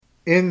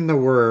In the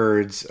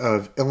words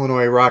of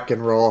Illinois Rock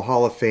and Roll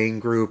Hall of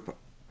Fame group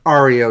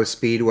REO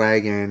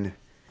Speedwagon,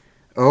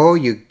 oh,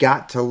 you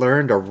got to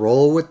learn to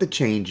roll with the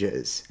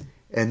changes.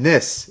 And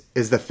this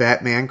is the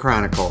Fat Man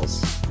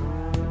Chronicles.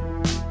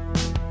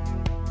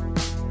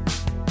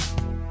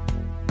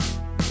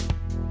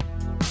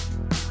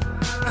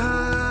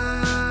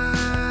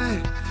 I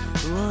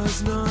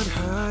was not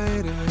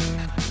hiding.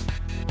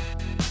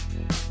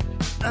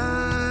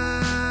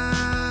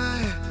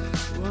 I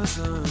was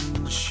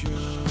unsure.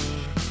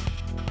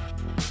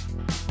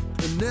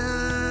 And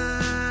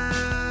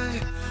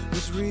I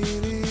was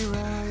really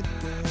right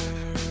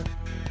there.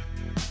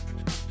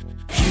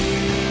 You,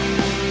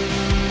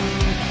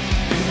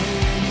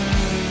 hey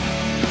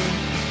man,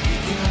 you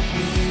got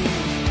me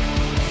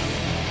wrong.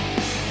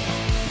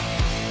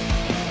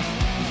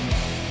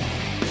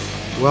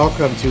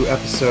 Welcome to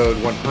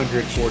episode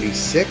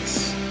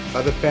 146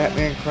 of the Fat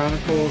Man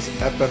Chronicles,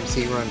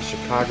 FMC Run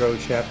Chicago,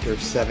 Chapter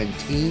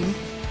 17.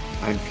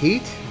 I'm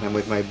Pete, and I'm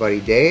with my buddy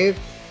Dave,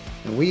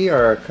 and we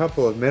are a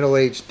couple of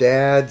middle-aged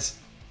dads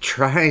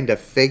trying to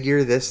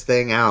figure this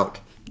thing out.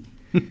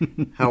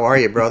 How are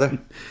you, brother?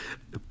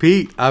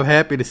 Pete, I'm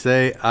happy to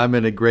say I'm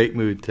in a great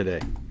mood today.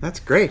 That's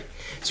great.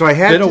 So I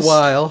had Been a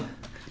while.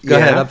 Go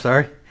ahead, I'm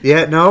sorry.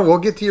 Yeah, no, we'll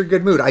get to your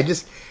good mood. I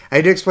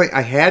had to explain.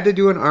 I had to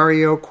do an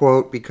REO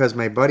quote because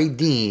my buddy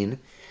Dean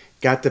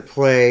got to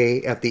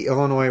play at the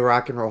Illinois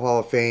Rock and Roll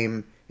Hall of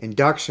Fame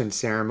induction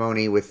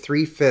ceremony with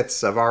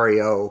 3/5 of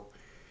REO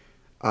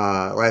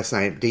last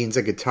night. Dean's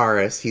a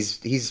guitarist.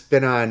 He's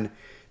been on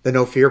the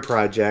No Fear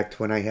Project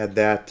when I had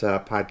that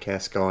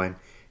podcast going,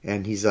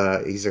 and he's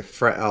a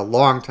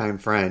longtime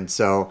friend.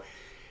 So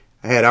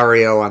I had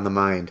REO on the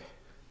mind.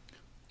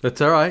 That's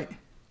all right.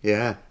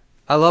 Yeah.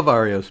 I love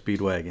REO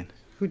Speedwagon.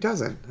 Who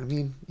doesn't? I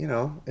mean, you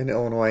know, an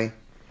Illinois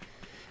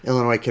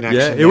connection.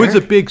 Yeah, it was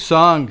a big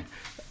song.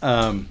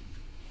 When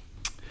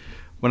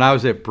I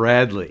was at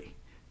Bradley,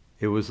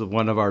 it was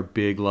one of our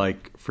big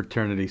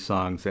fraternity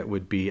songs that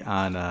would be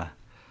on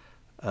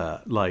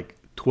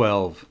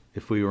 12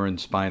 if we were in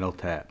Spinal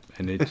Tap,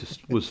 and it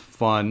just was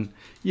fun,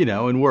 you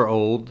know. And we're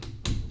old.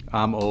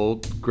 I'm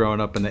old, growing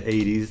up in the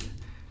 '80s,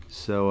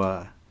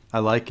 so I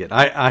like it.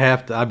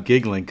 I'm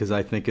giggling because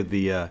I think of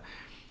the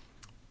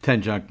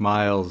 10 Junk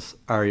Miles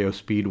REO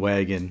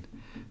Speedwagon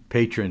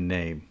patron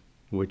name,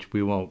 which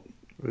we won't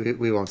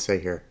say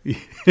here.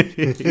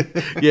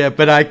 Yeah,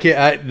 but I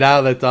can't.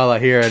 Now that's all I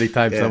hear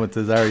anytime someone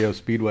says REO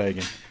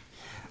Speedwagon.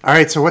 All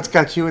right, so what's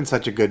got you in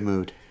such a good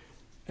mood?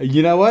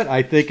 You know what?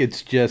 I think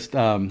it's just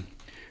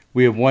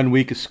we have 1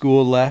 week of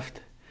school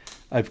left.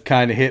 I've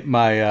kind of hit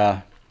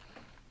my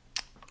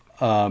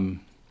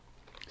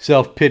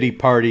self-pity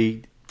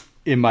party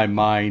in my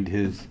mind.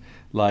 Is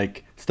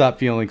like, stop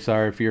feeling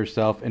sorry for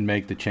yourself and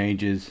make the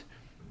changes.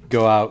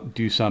 Go out,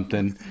 do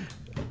something.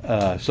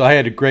 So I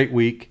had a great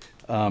week.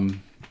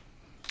 And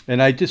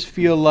I just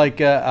feel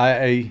like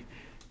I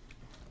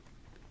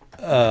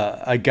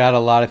got a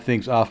lot of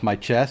things off my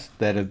chest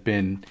that have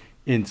been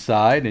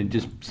inside, and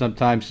just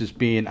sometimes just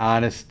being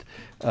honest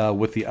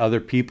with the other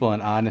people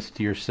and honest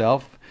to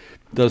yourself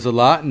does a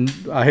lot. And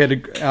I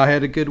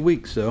had a good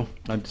week, so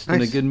I'm just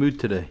in a good mood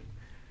today.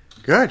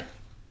 Good.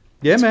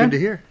 Yeah, It's man. Good to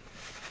hear.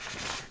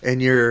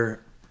 And you're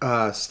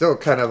still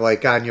kind of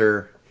like on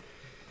your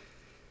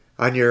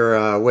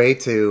way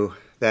to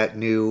that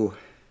new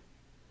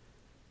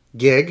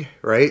gig,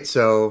 right?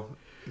 So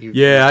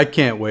yeah, I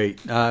can't wait.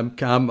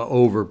 I'm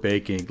over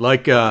baking.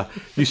 Like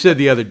you said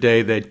the other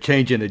day, that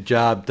changing a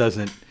job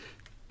doesn't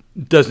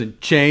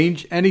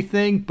change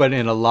anything, but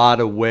in a lot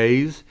of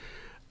ways,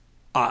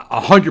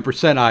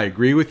 100% I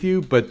agree with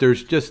you. But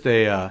there's just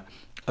a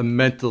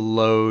mental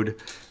load.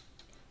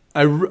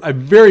 I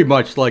very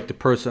much like the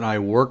person I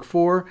work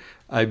for.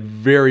 I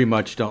very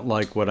much don't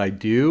like what I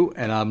do,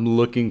 and I'm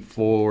looking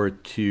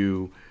forward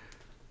to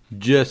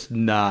just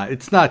not.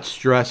 It's not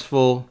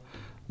stressful,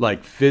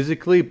 like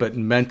physically, but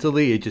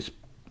mentally, it's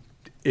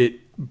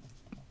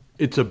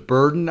a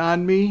burden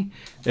on me.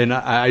 And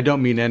I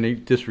don't mean any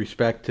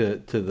disrespect to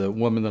the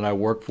woman that I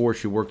work for.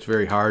 She works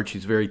very hard.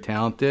 She's very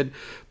talented,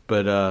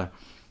 but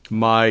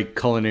my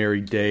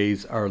culinary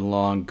days are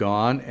long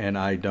gone, and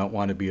I don't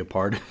want to be a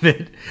part of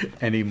it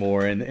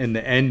anymore. And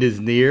the end is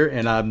near,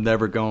 and I'm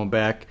never going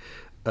back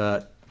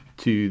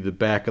to the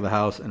back of the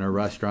house in a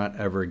restaurant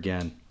ever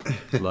again.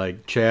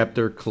 Like,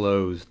 chapter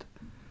closed.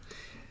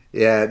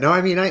 Yeah, no,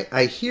 I mean,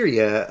 I hear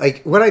you.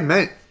 Like, what I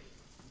meant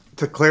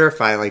to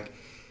clarify, like,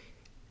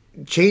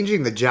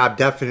 changing the job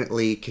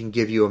definitely can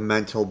give you a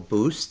mental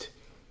boost.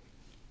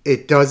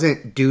 It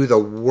doesn't do the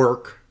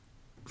work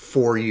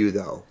for you,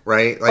 though,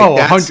 right? Like,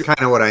 that's kind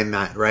of what I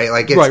meant, right?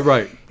 Like, it's,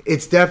 right.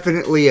 It's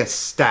definitely a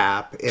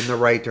step in the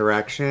right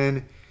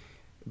direction,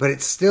 but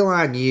it's still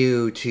on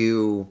you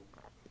to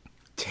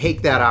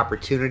take that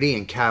opportunity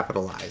and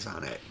capitalize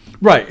on it.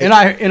 Right, and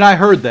I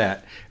heard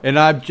that, and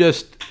I'm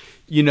just,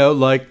 you know,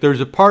 like, there's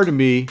a part of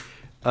me,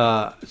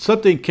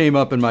 something came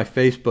up in my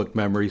Facebook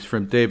memories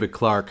from David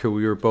Clark, who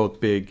we were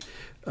both big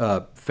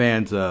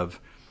fans of,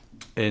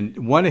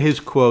 and one of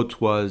his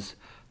quotes was,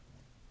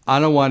 I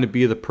don't want to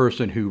be the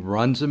person who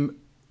runs a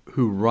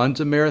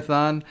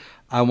marathon.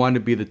 I want to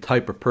be the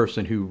type of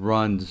person who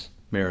runs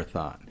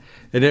marathon.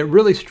 And it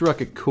really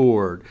struck a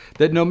chord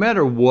that no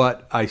matter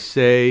what I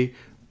say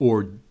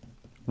or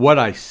what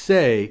I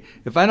say,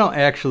 if I don't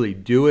actually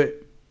do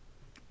it,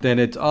 then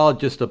it's all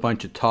just a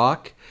bunch of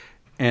talk.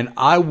 And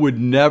I would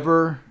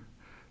never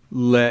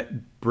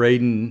let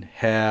Braden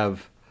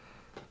have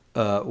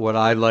what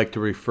I like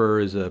to refer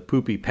as a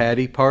poopy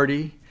patty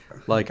party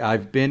like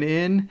I've been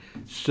in.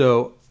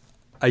 So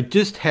I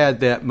just had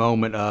that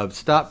moment of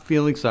stop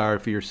feeling sorry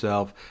for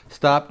yourself,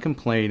 stop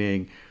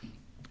complaining.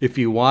 If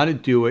you want to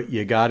do it,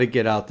 you got to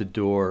get out the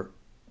door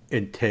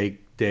and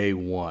take day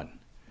one.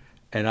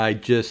 And I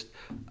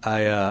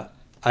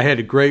had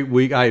a great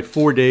week. I had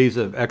 4 days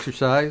of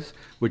exercise,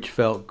 which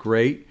felt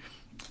great.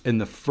 And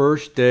the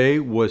first day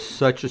was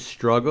such a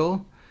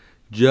struggle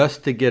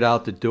just to get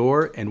out the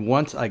door. And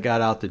once I got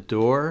out the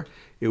door,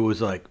 it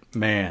was like,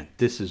 man,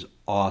 this is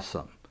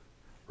awesome.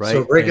 Right?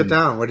 So break it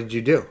down. What did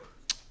you do?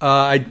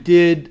 I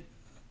did.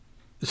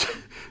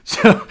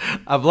 So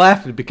I'm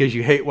laughing because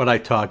you hate when I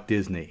talk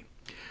Disney.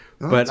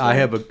 Oh, But that's I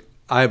right.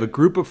 have a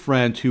group of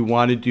friends who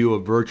want to do a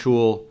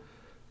virtual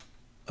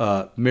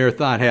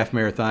marathon, half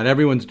marathon.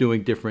 Everyone's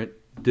doing different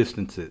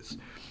distances.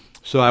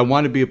 So I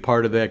want to be a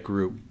part of that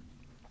group.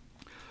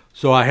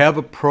 So I have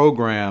a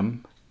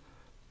program,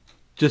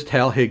 just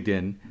Hal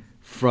Higdon,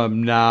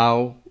 from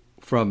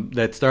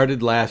that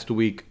started last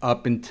week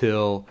up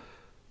until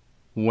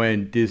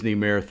when Disney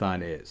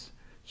Marathon is.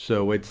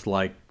 So it's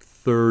like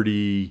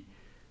 30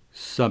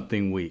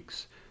 something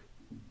weeks.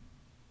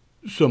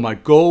 So my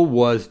goal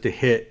was to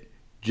hit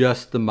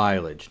just the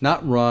mileage,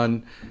 not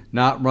run,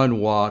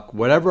 walk,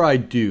 whatever I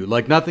do,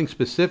 like nothing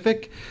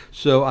specific.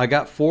 So I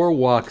got 4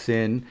 walks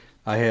in.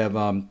 I have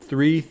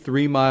 3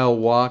 3-mile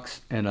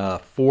walks and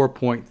a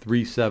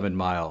 4.37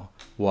 mile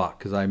walk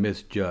because I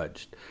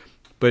misjudged.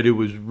 But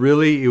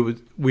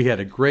we had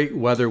a great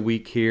weather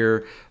week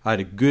here. I had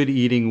a good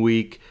eating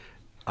week.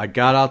 I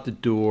got out the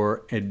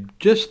door, and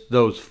just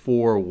those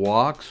 4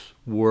 walks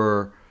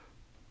were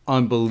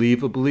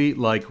unbelievably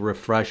like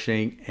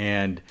refreshing.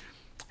 And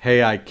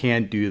hey, I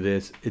can do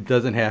this. I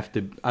don't have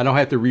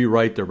to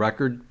rewrite the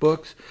record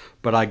books,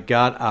 but I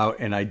got out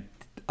and I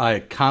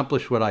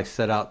accomplished what I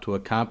set out to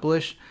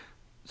accomplish.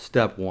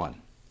 Step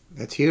 1.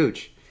 That's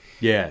huge.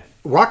 Yeah.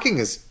 Walking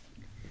is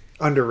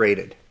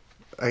underrated.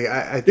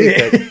 I think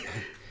that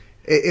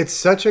it's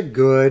such a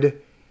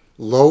good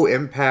low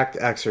impact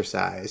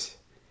exercise.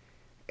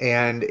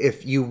 And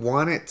if you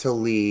want it to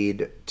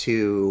lead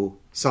to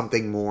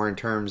something more in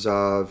terms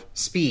of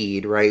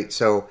speed, right?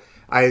 So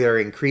either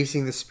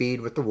increasing the speed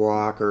with the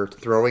walk or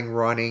throwing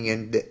running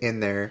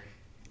in there,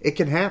 it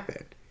can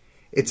happen.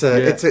 It's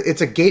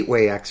a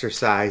gateway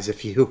exercise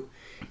if you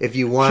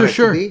want it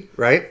to be,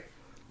 right?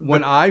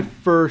 When I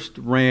first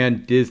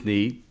ran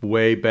Disney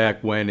way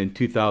back when in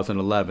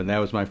 2011, that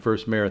was my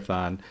first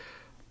marathon.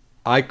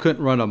 I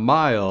couldn't run a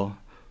mile,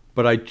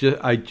 but I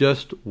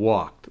just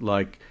walked.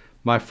 Like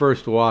my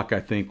first walk, I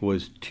think,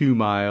 was 2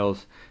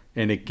 miles,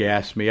 and it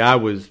gassed me. I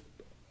was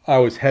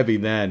heavy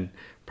then,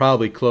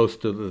 probably close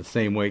to the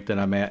same weight that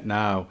I'm at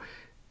now,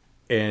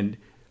 and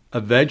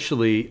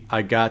eventually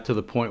I got to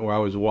the point where I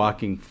was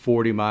walking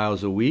 40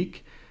 miles a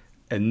week,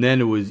 and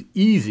then it was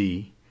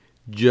easy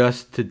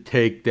just to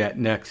take that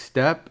next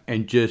step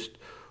and just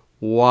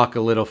walk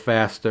a little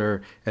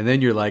faster. And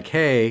then you're like,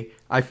 hey,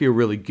 I feel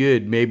really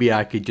good. Maybe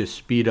I could just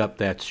speed up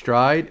that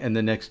stride, and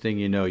the next thing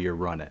you know, you're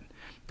running.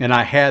 And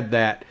I had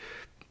that.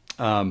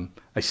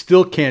 I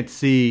still can't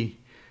see.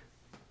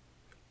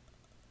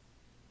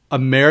 A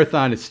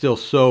marathon is still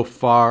so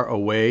far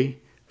away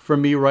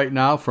from me right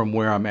now from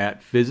where I'm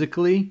at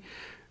physically.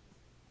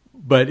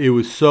 But it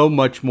was so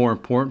much more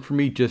important for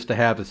me just to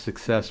have a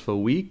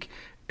successful week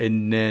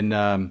and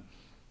then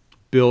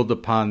build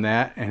upon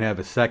that and have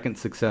a second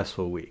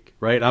successful week,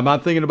 right? I'm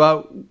not thinking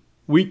about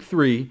week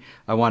 3.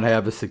 I want to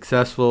have a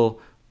successful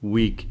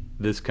week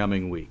this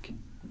coming week.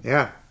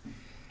 Yeah.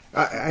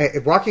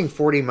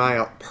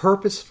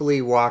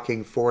 Purposefully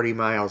walking 40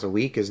 miles a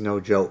week is no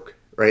joke,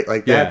 right?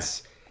 Like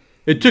that's...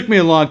 It took me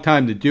a long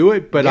time to do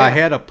it, but Yeah. I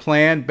had a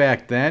plan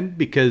back then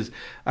because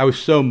I was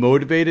so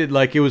motivated.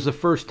 Like it was the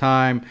first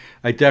time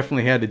I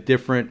definitely had a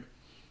different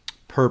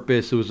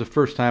purpose. It was the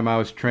first time I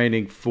was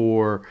training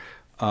for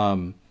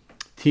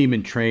team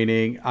and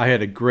training. I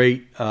had a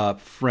great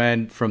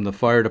friend from the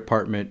fire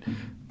department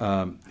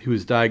who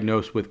was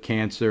diagnosed with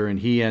cancer, and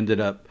he ended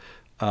up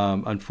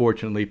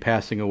unfortunately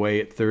passing away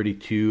at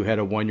 32. Had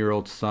a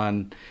 1-year-old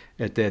son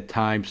at that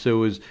time,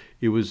 so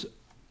it was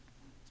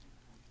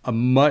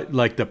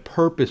like the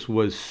purpose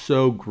was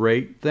so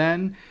great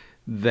then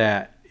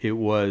that it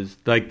was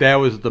like that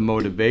was the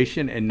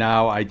motivation. And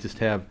now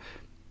I've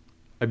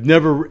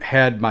never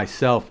had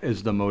myself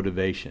as the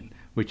motivation,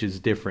 which is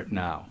different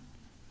now.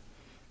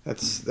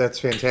 That's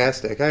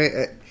fantastic.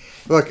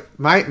 Look,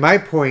 my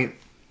point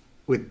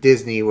with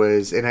Disney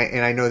was, and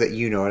I know that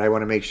you know it. I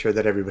want to make sure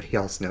that everybody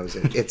else knows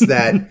it. It's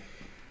that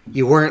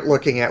you weren't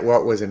looking at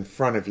what was in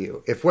front of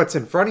you. If what's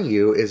in front of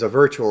you is a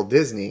virtual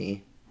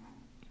Disney,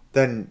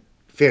 then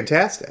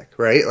fantastic,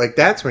 right? Like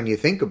that's when you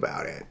think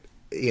about it.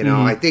 You know,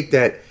 Mhm. I think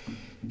that,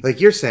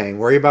 like you're saying,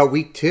 worry about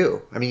week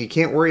 2. I mean, you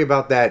can't worry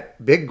about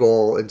that big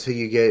goal until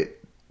you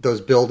get those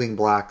building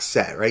blocks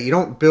set, right? You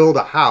don't build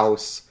a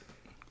house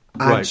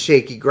on Right.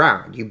 shaky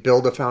ground. You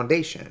build a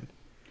foundation,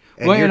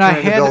 and Well, you're and I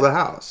trying to had build a- a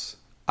house.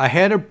 I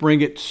had to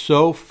bring it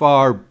so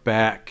far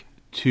back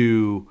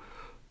to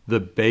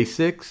the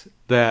basics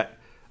that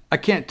I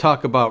can't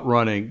talk about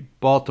running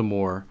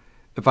Baltimore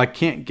if I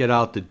can't get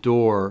out the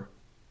door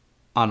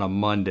on a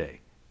Monday.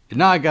 And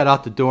now I got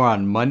out the door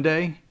on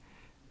Monday,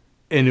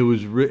 and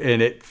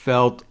it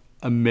felt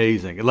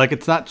amazing. Like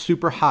it's not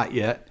super hot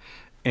yet,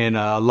 and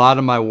a lot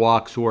of my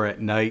walks were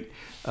at night.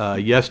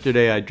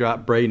 Yesterday I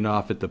dropped Braden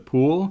off at the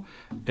pool,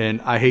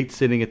 and I hate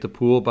sitting at the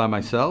pool by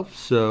myself,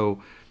 so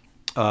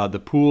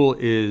the pool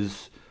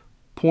is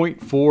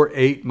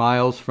 0.48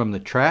 miles from the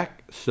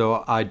track,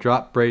 so I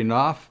dropped Braden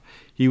off.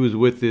 He was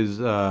with his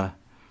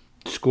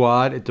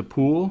squad at the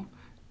pool,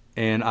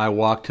 and I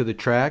walked to the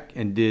track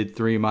and did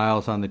 3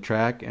 miles on the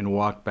track and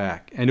walked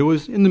back. And it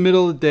was in the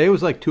middle of the day. It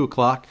was like 2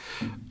 o'clock,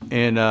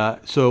 and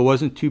so it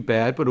wasn't too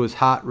bad, but it was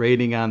hot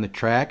raining on the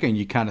track, and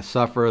you kind of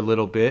suffer a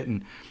little bit,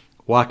 and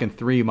walking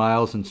 3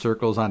 miles in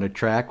circles on a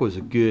track was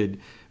a good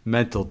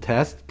mental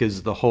test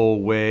because the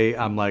whole way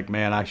I'm like,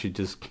 man, I should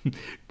just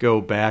go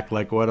back.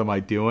 Like, what am I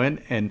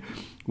doing? And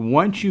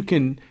once you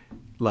can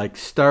like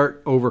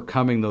start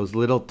overcoming those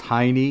little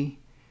tiny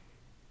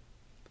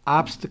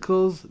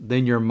obstacles,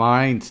 then your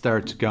mind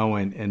starts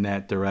going in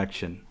that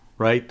direction,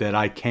 right? That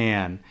I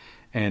can.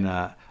 And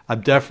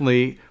I'm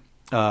definitely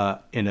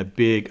in a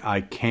big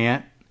I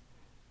can't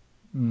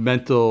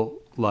mental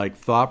like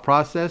thought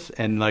process.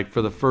 And like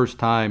for the first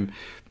time,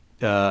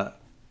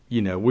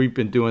 we've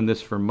been doing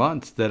this for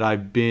months that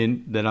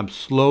I'm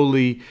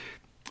slowly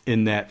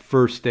in that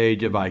first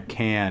stage of I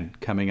can,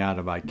 coming out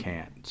of I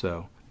can't.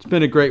 So it's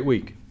been a great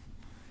week.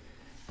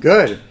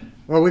 Good.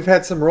 Well, we've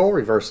had some role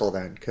reversal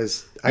then,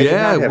 because I did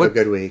not have a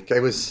good week.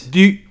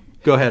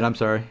 Go ahead. I'm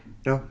sorry.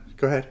 No,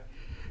 go ahead.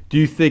 Do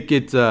you think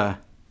it's I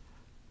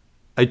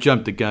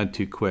jumped the gun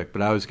too quick,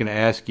 but I was going to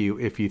ask you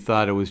if you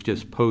thought it was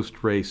just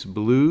post-race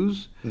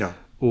blues No.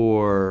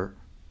 or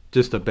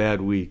just a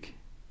bad week.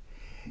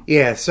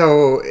 Yeah,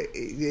 so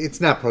it's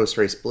not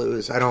post-race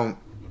blues. I don't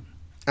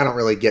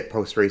really get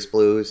post-race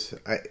blues.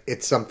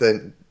 It's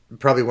something,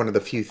 probably one of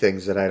the few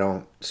things that I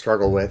don't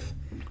struggle with.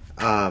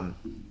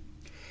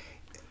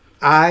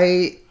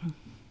 I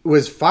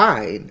was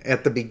fine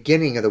at the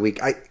beginning of the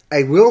week.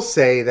 I will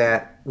say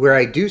that where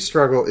I do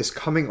struggle is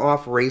coming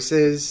off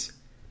races.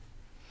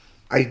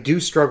 I do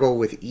struggle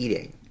with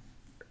eating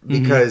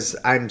because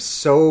I'm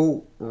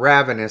so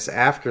ravenous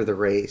after the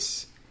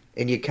race,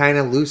 and you kind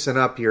of loosen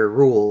up your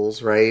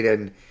rules, right?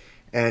 And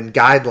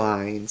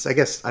guidelines. I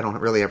guess I don't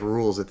really have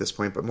rules at this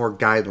point, but more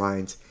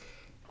guidelines.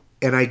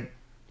 And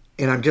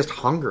I'm just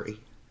hungry.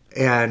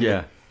 And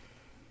Yeah.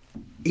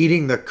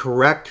 eating the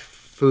correct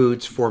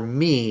foods for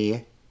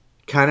me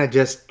kind of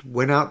just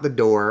went out the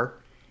door.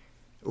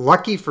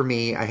 Lucky for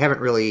me, I haven't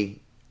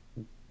really,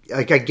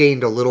 like, I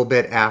gained a little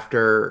bit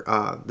after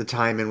the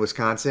time in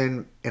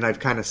Wisconsin, and I've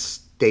kind of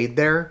stayed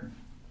there.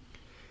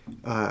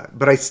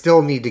 But I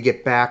still need to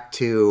get back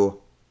to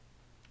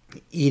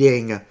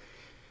eating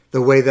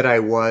the way that I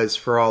was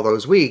for all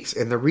those weeks.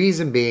 And the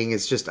reason being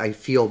is just I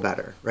feel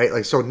better, right?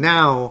 Like, so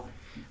now,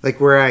 like,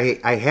 where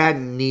I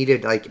hadn't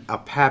needed, like, a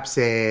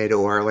Pepcid,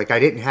 or, like, I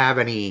didn't have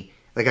any,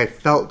 like, I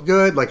felt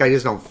good, like, I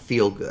just don't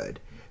feel good.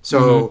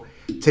 So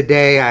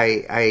today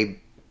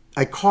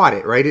I caught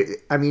it, right?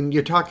 I mean,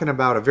 you're talking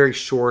about a very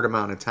short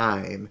amount of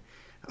time.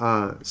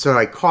 So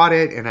I caught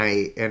it, and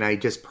I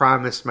just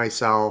promised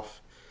myself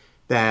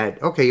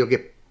that, okay, you'll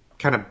get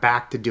kind of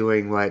back to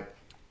doing what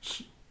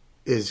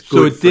is good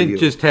So it for didn't you.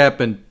 just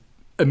happen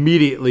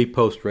immediately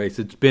post-race.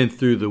 It's been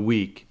through the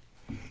week.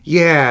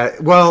 Yeah,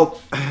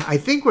 well, I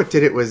think what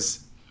did it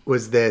was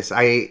this.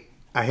 I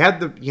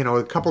had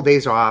a couple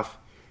days off.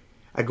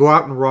 I go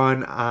out and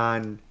run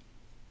on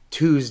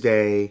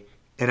Tuesday,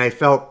 and I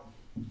felt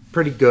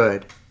pretty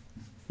good.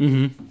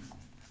 Mm-hmm.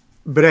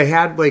 But I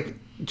had, like,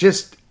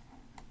 just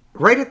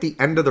right at the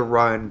end of the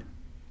run,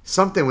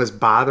 something was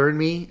bothering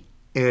me,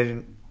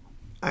 and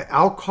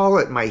I'll call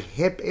it my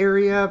hip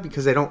area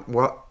because I don't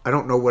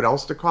know what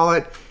else to call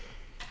it.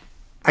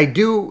 I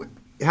do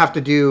have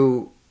to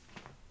do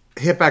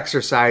hip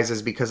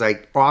exercises because I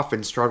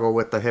often struggle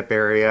with the hip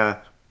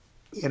area.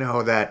 You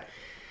know, that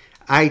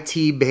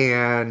IT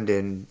band,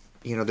 and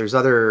there's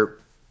other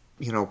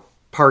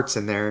parts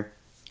in there,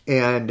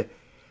 and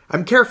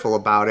I'm careful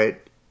about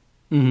it.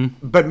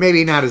 But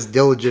maybe not as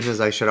diligent as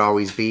I should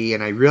always be,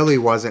 and I really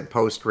wasn't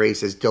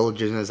post-race as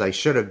diligent as I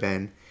should have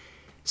been.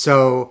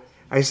 So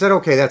I said,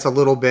 okay, that's a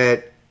little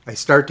bit. I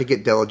start to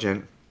get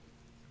diligent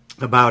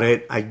about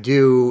it.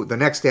 The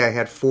next day I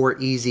had 4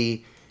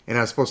 easy, and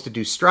I was supposed to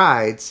do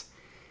strides.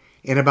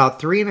 And about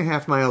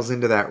 3.5 miles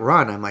into that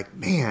run, I'm like,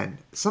 man,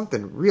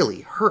 something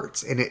really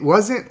hurts. And it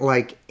wasn't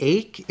like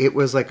ache. It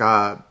was like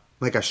a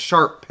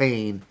sharp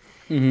pain.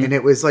 And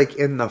it was like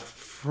in the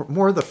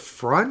more the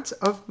front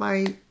of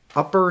my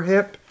upper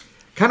hip,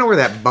 kind of where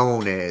that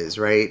bone is,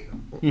 right?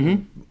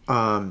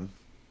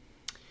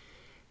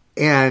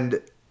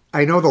 And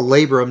I know the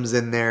labrum's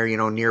in there,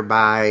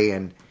 nearby,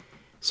 and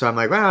so I'm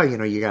like, well,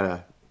 you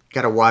gotta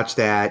watch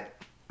that.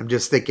 I'm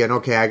just thinking,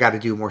 okay, I got to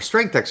do more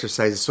strength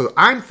exercises. So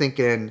I'm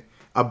thinking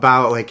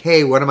about like,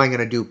 hey, what am I going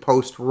to do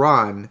post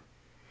run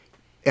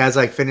as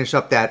I finish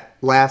up that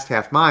last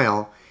half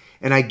mile?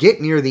 And I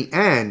get near the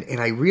end and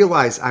I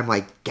realize I'm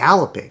like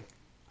galloping.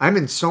 I'm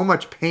in so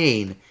much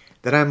pain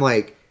that I'm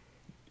like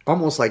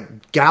almost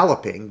like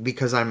galloping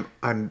because I'm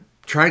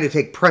trying to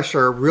take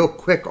pressure real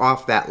quick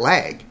off that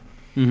leg.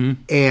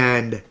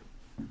 And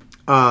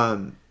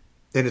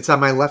it's on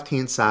my left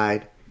hand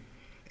side.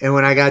 And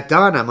when I got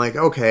done, I'm like,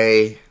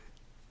 okay,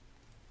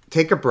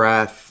 take a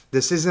breath.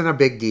 This isn't a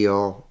big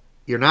deal.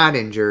 You're not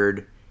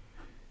injured.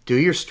 Do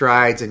your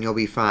strides and you'll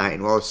be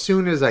fine. Well, as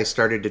soon as I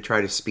started to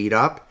try to speed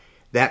up,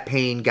 that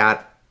pain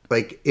got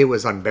like, it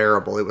was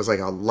unbearable. It was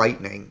like a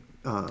lightning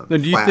Now, do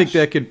you flash. think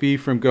that could be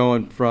from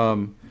going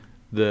from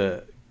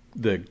the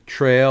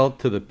trail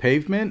to the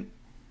pavement?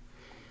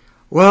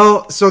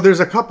 Well, so there's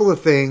a couple of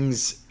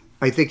things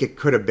I think it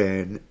could have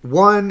been.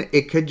 One,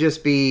 it could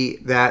just be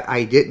that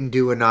I didn't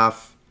do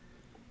enough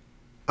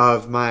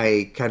of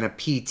my kind of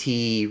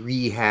PT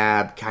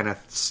rehab kind of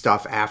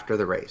stuff after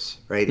the race,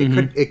 right?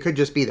 It could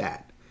just be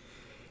that.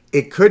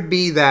 It could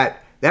be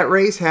that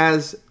race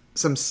has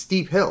some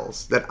steep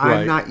hills that I'm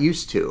Right. not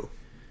used to.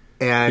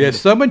 And Yeah,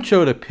 someone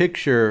showed a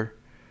picture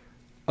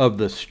of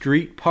the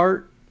street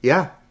part,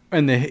 yeah.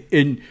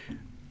 and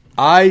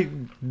I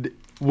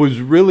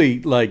was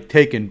really like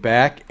taken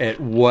back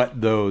at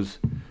what those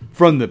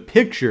from the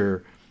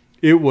picture.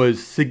 It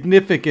was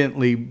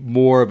significantly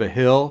more of a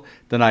hill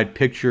than I'd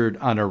pictured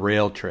on a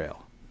rail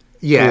trail.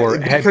 Yeah, or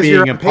because being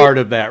you're a on part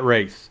of that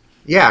race.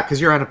 Yeah, because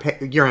you're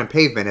on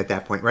pavement at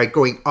that point, right?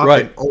 Going up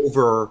Right. and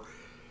over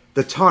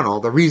the tunnel.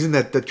 The reason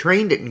that the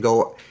train didn't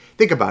go,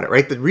 think about it,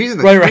 right? The reason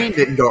the Right, train right.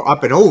 didn't go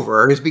up and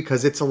over is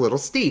because it's a little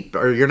steep,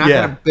 or you're not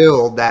Yeah. going to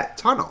build that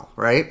tunnel,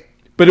 right?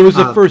 But it was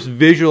the first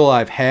visual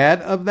I've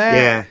had of that.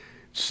 Yeah.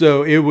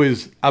 So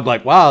I'm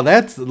like, wow,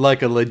 that's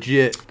like a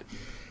legit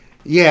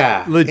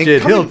Yeah, And hill.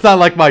 coming- It's not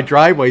like my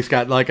driveway's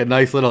got like a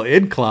nice little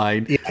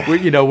incline,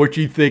 which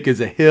you think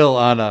is a hill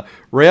on a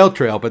rail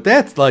trail, but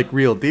that's like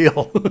real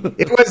deal.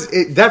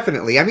 It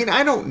definitely. I mean,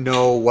 I don't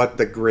know what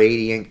the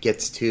gradient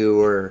gets to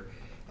or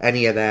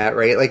any of that,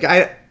 right? Like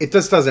it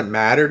just doesn't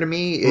matter to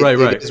me. Right.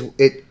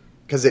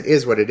 Because it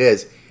is what it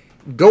is.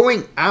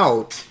 Going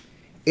out,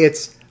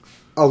 it's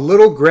a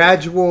little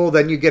gradual.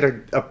 Then you get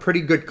a pretty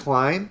good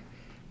climb.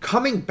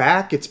 Coming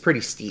back, it's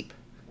pretty steep.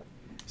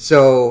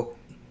 So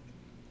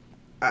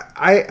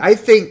I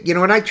think,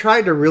 and I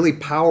tried to really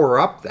power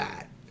up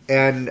that.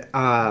 And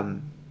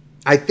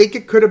I think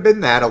it could have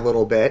been that a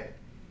little bit,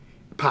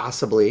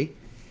 possibly.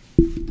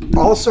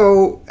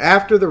 Also,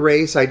 after the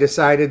race, I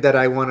decided that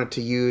I wanted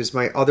to use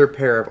my other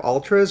pair of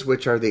Ultras,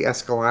 which are the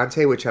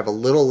Escalante, which have a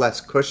little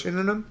less cushion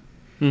in them.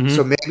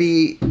 So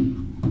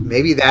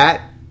maybe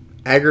that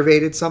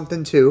aggravated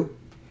something too.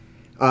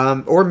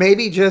 Or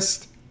maybe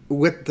just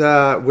with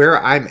where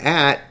I'm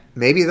at,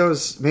 maybe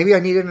I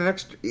needed an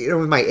extra,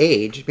 with my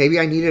age, maybe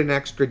I needed an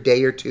extra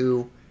day or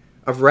two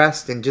of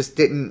rest and just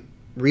didn't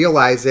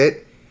realize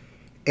it.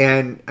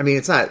 And I mean,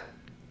 it's not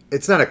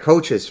a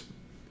coach's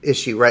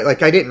issue, right?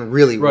 Like I didn't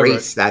really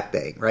race that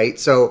thing, right?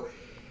 So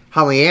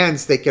Holly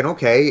Ann's thinking,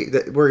 okay,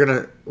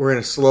 we're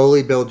gonna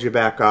slowly build you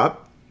back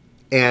up,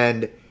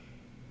 and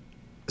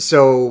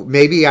so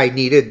maybe I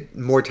needed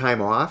more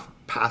time off,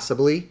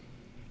 possibly.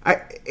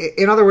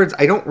 In other words,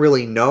 I don't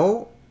really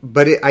know.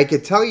 But I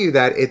could tell you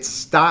that it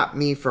stopped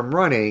me from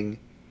running,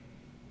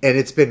 and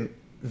it's been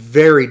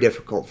very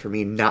difficult for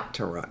me not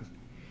to run.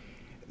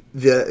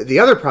 The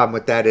other problem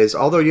with that is,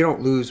 although you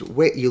don't lose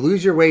weight, you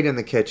lose your weight in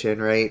the kitchen,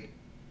 right?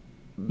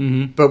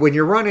 But when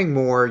you're running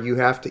more, you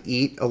have to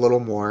eat a little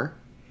more.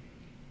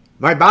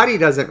 My body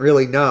doesn't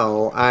really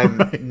know I'm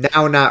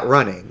now not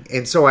running,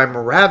 and so I'm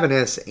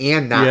ravenous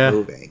and not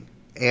moving.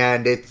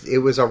 And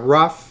it was a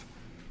rough.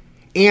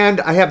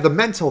 And I have the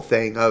mental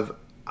thing of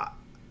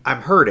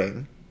I'm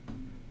hurting.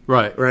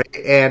 Right.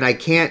 And I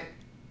can't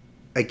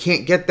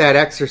get that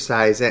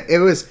exercise.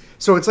 And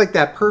so it's like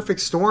that perfect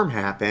storm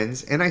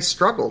happens, and I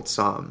struggled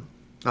some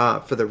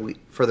for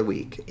the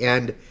week.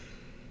 And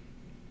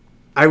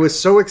I was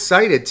so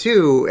excited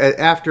too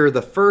after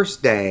the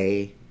first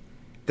day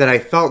that I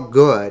felt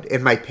good,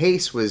 and my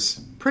pace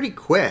was pretty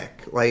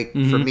quick. Like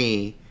for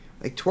me,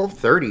 like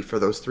 12:30 for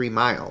those 3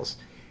 miles,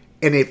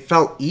 and it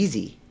felt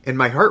easy, and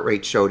my heart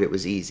rate showed it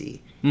was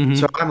easy.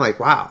 So I'm like,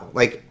 wow,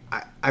 like.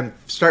 I'm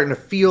starting to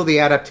feel the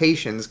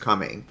adaptations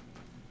coming.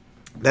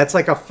 That's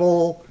like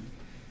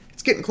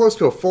it's getting close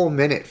to a full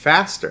minute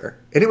faster.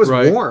 And it was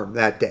warm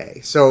that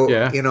day. So,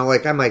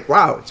 I'm like,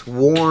 wow, it's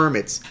warm.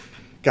 It's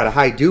got a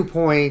high dew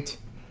point.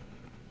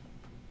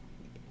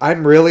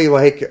 I'm really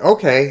like,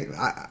 okay,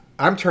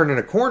 I'm turning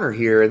a corner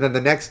here. And then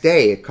the next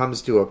day it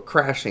comes to a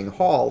crashing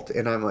halt.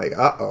 And I'm like,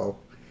 uh-oh.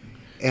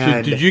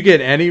 And so did you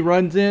get any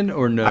runs in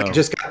or no? I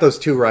just got those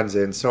 2 runs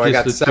in. So I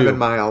got 7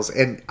 miles.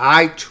 And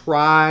I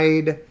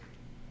tried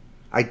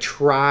I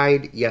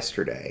tried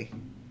yesterday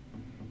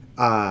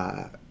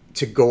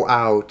to go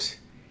out.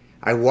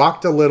 I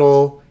walked a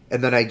little,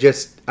 and then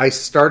I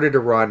started to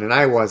run, and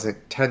I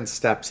wasn't 10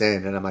 steps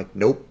in, and I'm like,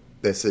 nope,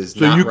 this is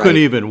So not you right.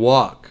 couldn't even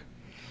walk.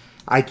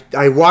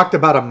 I walked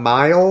about a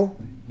mile,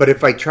 but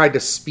if I tried to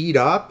speed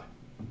up,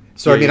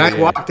 so Yeah, I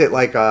walked at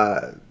like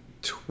a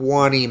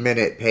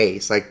 20-minute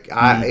pace. Like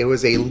it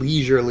was a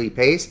leisurely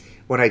pace.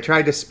 When I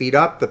tried to speed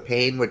up, the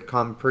pain would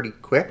come pretty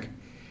quick.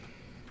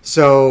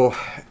 So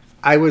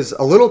I was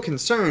a little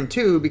concerned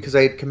too because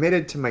I had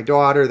committed to my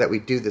daughter that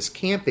we'd do this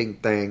camping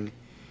thing.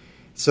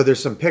 So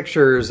there's some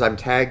pictures I'm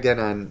tagged in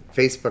on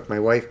Facebook. My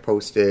wife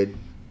posted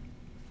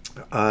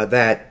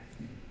that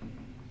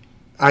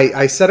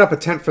I set up a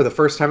tent for the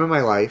first time in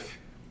my life.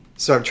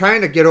 So I'm trying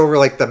to get over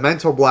like the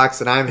mental blocks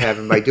that I'm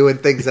having by doing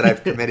things that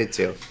I've committed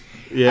to.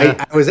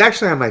 Yeah. I was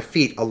actually on my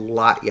feet a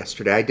lot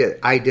yesterday.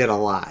 I did a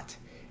lot.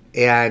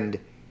 And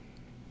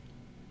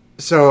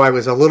so I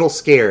was a little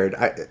scared.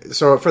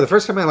 So for the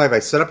first time in my life, I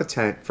set up a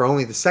tent. For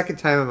only the second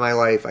time in my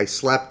life, I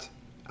slept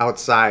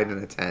outside in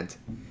a tent.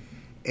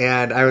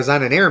 And I was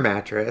on an air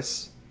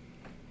mattress.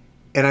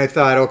 And I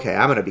thought, okay,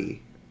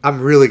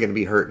 I'm really going to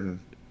be hurting.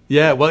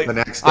 Yeah, well, The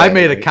next I day,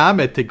 made a right?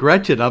 comment to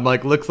Gretchen. I'm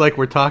like, looks like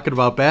we're talking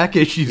about back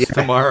issues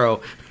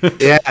tomorrow.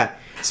 Yeah.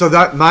 So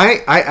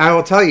I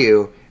will tell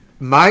you,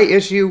 my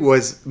issue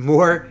was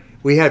more,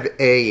 we have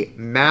a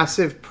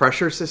massive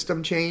pressure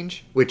system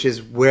change, which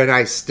is when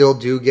I still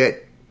do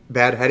get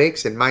bad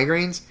headaches and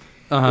migraines.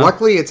 Uh-huh.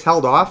 Luckily, it's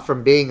held off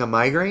from being a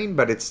migraine,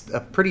 but it's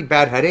a pretty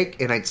bad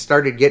headache, and I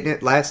started getting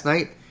it last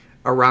night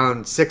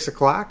around 6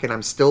 o'clock, and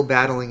I'm still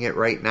battling it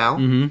right now.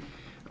 Mm-hmm.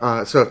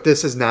 So if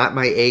this is not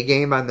my A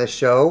game on this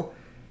show,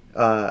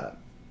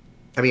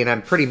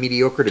 I'm pretty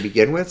mediocre to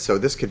begin with, so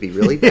this could be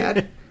really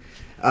bad.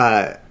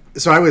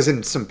 So I was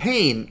in some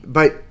pain,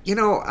 but,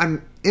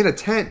 I'm in a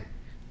tent,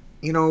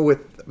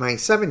 with my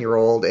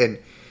 7-year-old, and,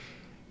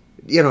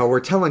 we're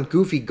telling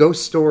goofy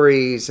ghost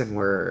stories, and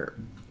we're,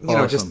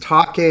 Awesome. just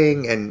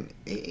talking, and,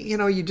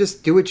 you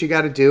just do what you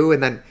got to do,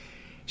 and then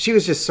she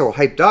was just so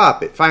hyped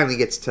up, it finally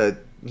gets to,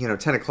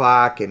 10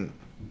 o'clock, and,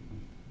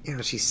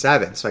 she's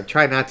 7, so I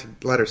try not to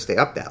let her stay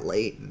up that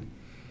late, and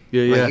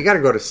Yeah, I'm yeah. like, you got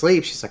to go to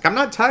sleep. She's like, I'm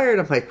not tired.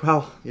 I'm like,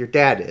 well, your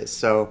dad is.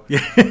 So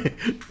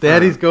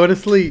Daddy's going to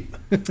sleep.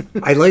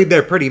 I laid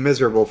there pretty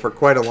miserable for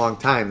quite a long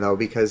time, though,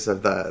 because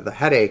of the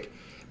headache.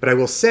 But I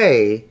will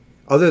say,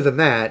 other than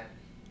that,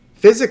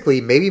 physically,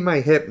 maybe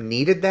my hip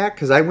needed that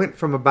because I went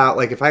from about,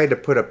 like, if I had to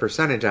put a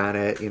percentage on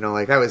it,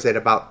 I was at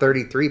about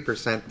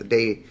 33% the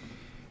day,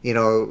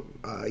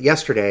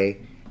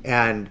 yesterday.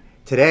 And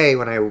today,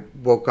 when I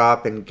woke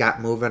up and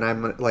got moving,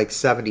 I'm like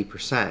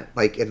 70%.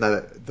 Like, in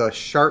the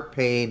sharp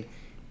pain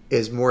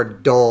is more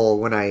dull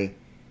when I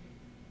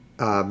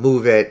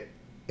move it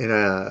in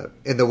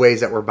the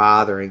ways that were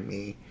bothering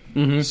me.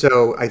 Mm-hmm.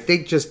 So I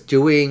think just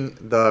doing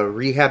the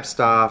rehab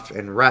stuff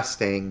and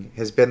resting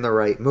has been the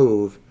right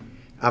move.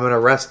 I'm going to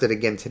rest it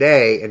again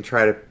today and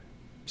try to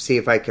see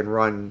if I can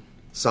run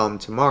some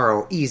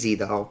tomorrow. Easy,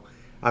 though.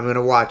 I'm going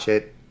to watch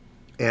it.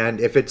 And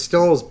if it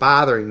still is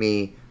bothering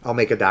me, I'll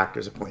make a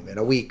doctor's appointment.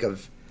 A week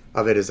of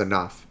it is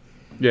enough.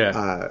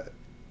 Yeah.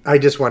 I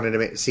just wanted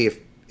to see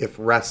if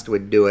rest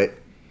would do it.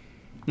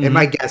 Mm-hmm. And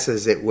my guess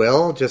is it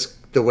will,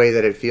 just the way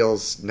that it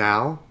feels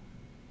now.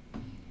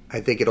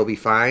 I think it'll be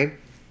fine.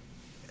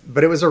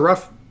 But it was a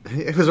rough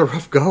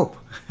go.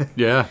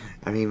 Yeah.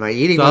 My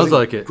eating Sounds wasn't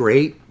like it.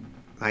 great.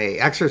 My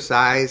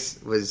exercise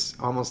was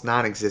almost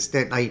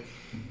non-existent.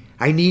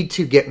 I need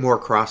to get more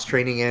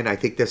cross-training in. I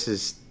think this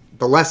is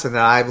the lesson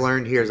that I've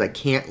learned here is I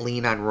can't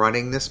lean on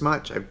running this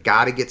much. I've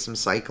got to get some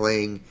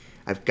cycling.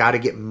 I've got to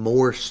get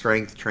more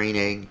strength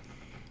training.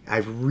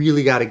 I've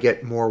really got to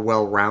get more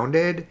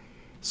well-rounded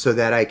so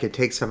that I could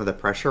take some of the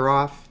pressure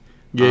off.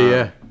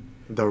 Yeah.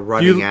 The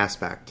running You-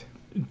 aspect.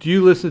 Do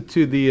you listen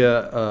to the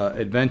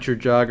Adventure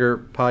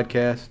Jogger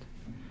podcast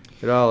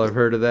at all? I've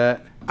heard of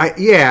that.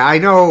 I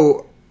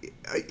know.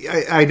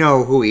 I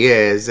know who he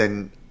is,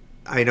 and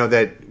I know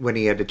that when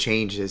he had to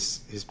change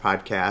his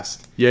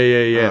podcast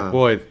Yeah.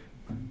 Boy,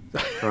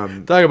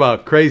 from talk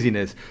about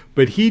craziness.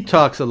 But he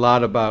talks a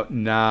lot about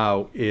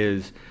now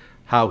is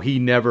how he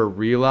never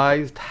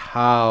realized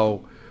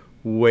how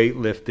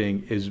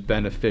weightlifting is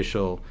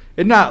beneficial.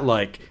 And not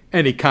like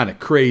any kind of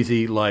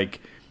crazy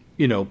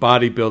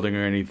bodybuilding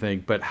or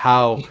anything, but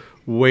how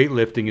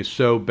weightlifting is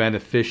so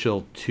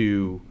beneficial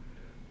to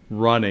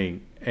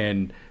running,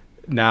 and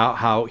now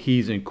how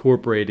he's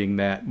incorporating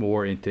that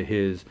more into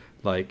his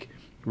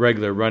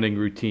regular running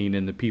routine.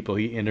 And the people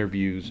he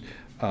interviews,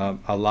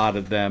 a lot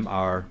of them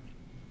are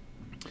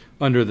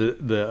under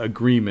the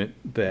agreement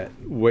that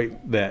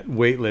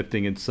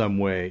weightlifting in some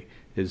way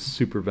is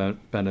super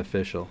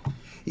beneficial.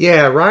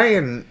 Yeah,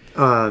 Ryan,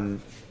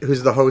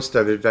 who's the host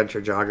of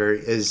Adventure Jogger,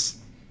 is,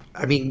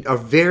 a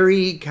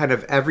very kind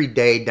of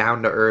everyday,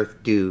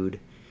 down-to-earth dude.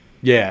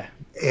 Yeah.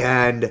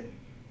 And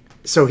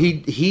so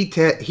he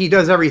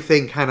does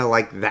everything kind of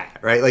like that,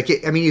 right?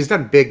 He's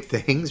done big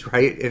things,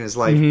 right, in his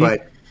life, Mm-hmm.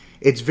 but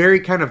it's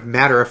very kind of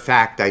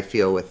matter-of-fact, I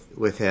feel,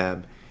 with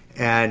him.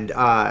 and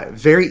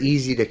very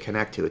easy to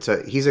connect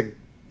to. He's a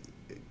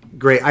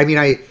great. I mean,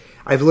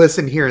 I've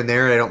listened here and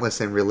there. I don't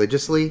listen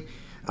religiously,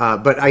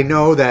 but I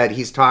know that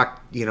he's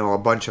talked, a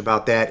bunch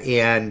about that,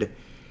 and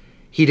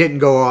he didn't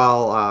go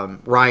all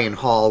Ryan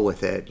Hall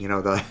with it.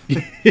 The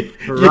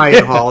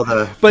Ryan Hall,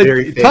 but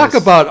very famous. Talk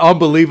about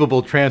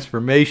unbelievable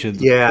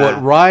transformations. Yeah.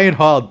 What Ryan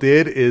Hall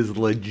did is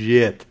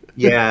legit.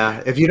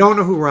 Yeah, if you don't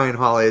know who Ryan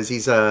Hall is,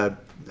 he's a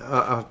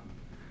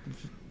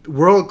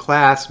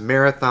world-class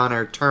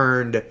marathoner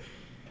turned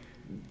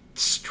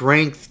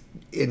strength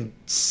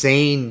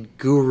insane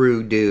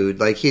guru dude.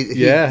 Like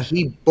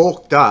he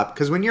bulked up,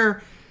 because when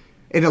you're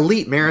an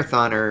elite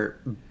marathoner,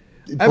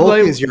 bulk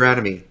is your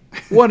enemy.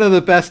 One of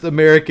the best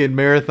American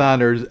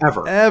marathoners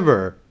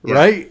ever, Yeah.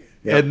 right?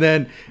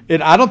 Yeah.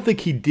 And I don't think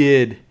he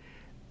did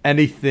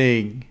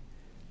anything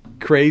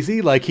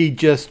crazy. Like, he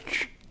just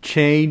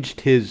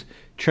changed his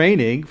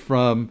training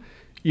from,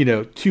 being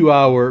a 2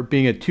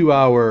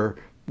 hour,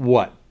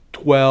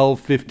 12,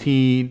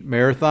 15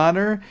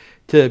 marathoner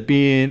to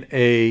being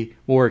a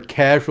more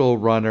casual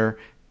runner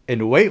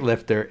and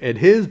weightlifter. And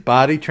his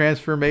body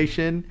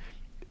transformation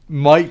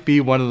might be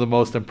one of the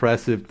most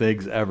impressive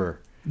things ever.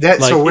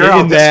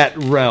 That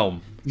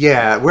realm.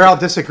 Yeah, where I'll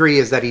disagree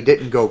is that he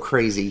didn't go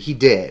crazy. He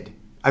did.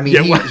 I mean,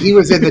 he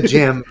was in the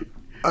gym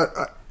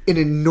an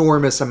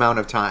enormous amount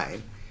of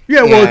time.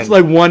 Yeah, well, it's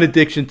like one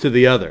addiction to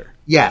the other.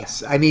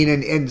 Yes, I mean,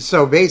 and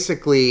so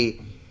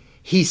basically,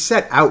 he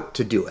set out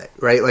to do it,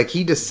 right? Like,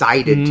 he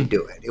decided to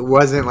do it. It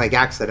wasn't like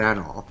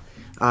accidental,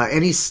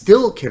 and he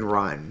still can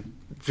run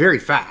very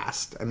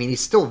fast. I mean,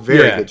 he's still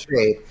very good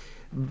shape.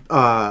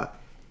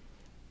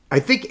 I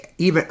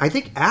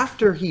think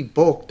after he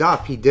bulked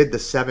up, he did the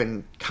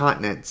 7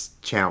 continents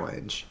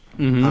challenge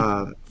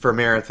for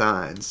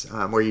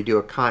marathons, where you do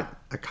a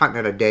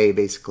continent a day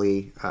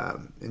basically,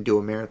 and do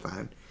a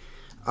marathon.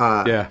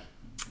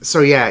 So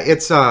yeah,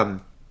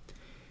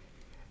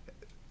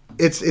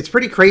 it's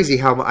pretty crazy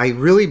how I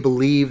really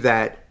believe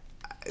that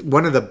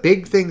one of the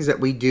big things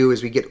that we do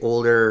as we get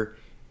older,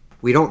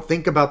 we don't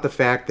think about the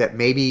fact that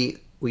maybe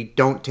we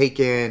don't take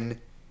in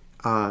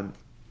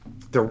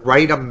the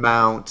right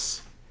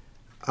amounts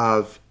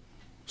of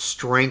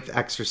strength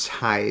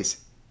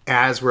exercise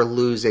as we're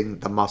losing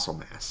the muscle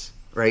mass,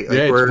 right? Like,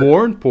 it's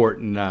more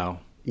important now.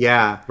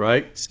 Yeah.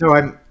 Right. So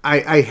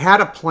I had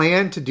a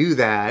plan to do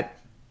that,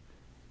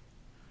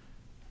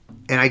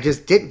 and I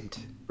just didn't,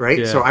 right?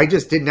 Yeah. So I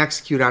just didn't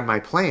execute on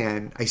my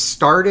plan. I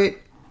start it,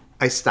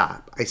 I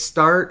stop. I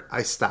start,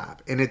 I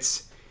stop. And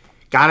it's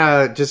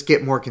gotta just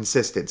get more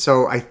consistent.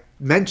 So I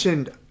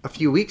mentioned a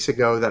few weeks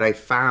ago that I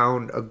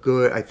found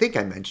I think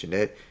I mentioned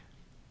it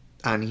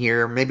on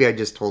here. Maybe I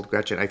just told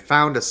Gretchen. I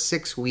found a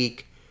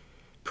 6-week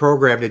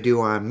program to do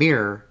on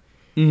Mirror,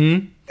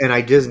 and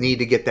I just need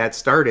to get that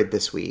started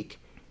this week.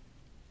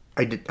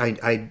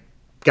 I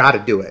got to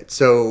do it.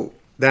 So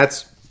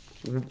that's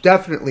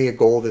definitely a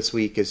goal this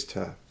week, is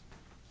to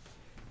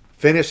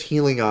finish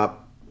healing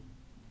up,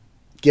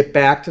 get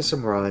back to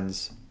some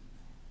runs,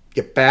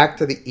 get back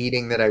to the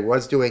eating that I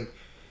was doing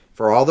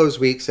for all those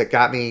weeks that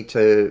got me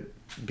to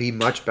be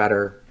much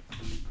better,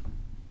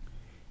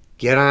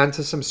 get on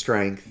to some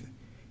strength,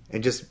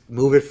 and just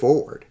move it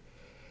forward.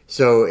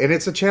 So, and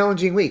it's a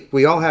challenging week.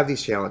 We all have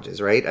these challenges,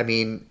 right? I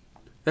mean,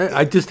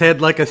 I just had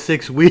like a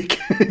 6-week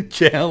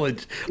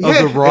challenge of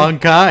the wrong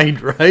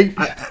kind, right?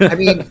 I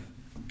mean,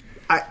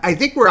 I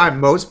think where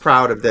I'm most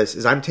proud of this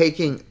is I'm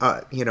taking,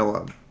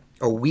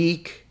 a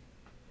week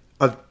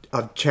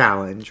of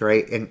challenge,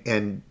 right?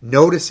 And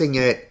noticing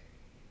it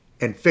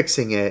and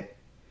fixing it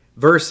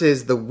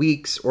versus the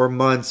weeks or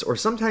months or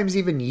sometimes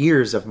even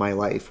years of my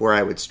life where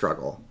I would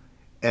struggle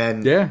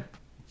and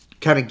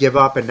kind of give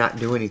up and not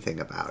do anything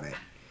about it.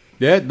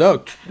 Yeah,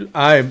 no,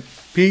 I'm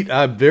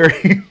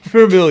very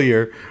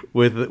familiar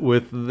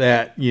with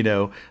that,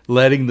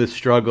 letting the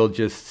struggle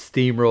just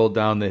steamroll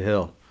down the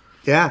hill.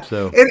 Yeah.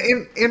 So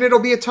and it'll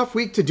be a tough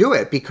week to do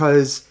it,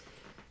 because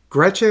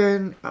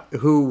Gretchen,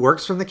 who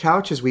works from the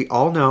couch, as we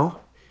all know,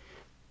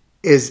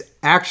 is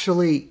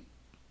actually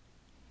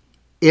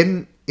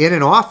in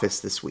an office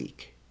this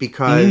week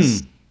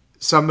because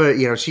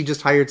somebody, she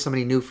just hired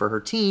somebody new for her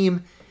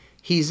team.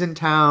 He's in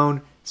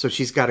town, so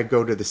she's got to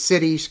go to the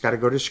city. She's got to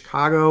go to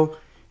Chicago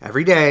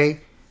every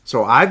day.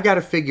 So I've got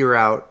to figure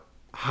out,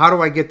 how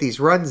do I get these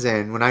runs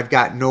in when I've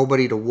got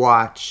nobody to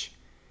watch?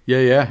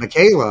 Yeah.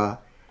 Michaela.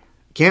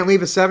 Can't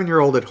leave a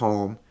 7-year-old at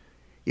home.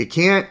 You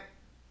can't.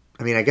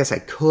 I mean, I guess I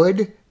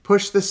could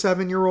push the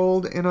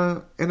 7-year-old in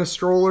a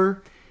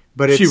stroller,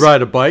 but she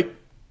ride a bike?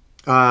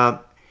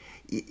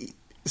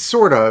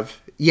 Sort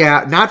of.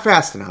 Yeah, not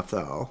fast enough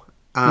though.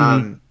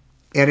 And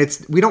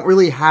we don't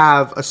really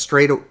have a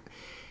straight.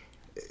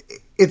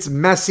 It's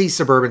messy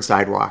suburban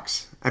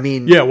sidewalks. I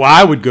mean, yeah. Well,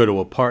 I would go to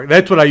a park.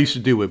 That's what I used to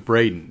do with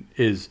Braden.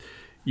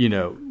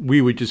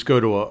 We would just go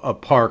to a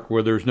park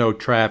where there's no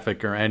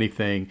traffic or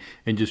anything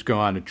and just go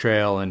on a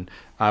trail, and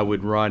I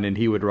would run and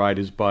he would ride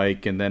his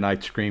bike, and then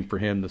I'd scream for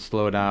him to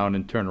slow down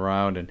and turn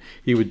around, and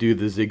he would do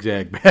the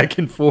zigzag back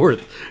and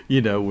forth,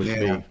 with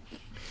me.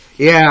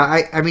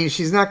 Yeah, I mean,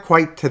 she's not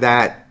quite to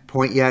that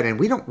point yet, and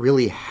we don't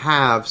really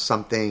have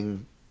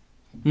something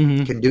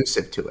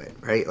conducive to it,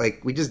 right?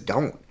 Like, we just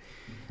don't.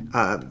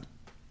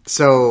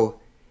 So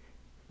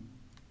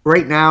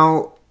right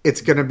now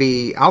it's going to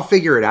be, I'll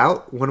figure it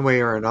out one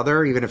way or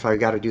another, even if I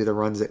got to do the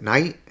runs at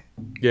night.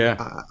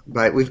 Yeah.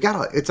 But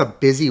it's a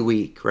busy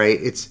week, right?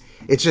 It's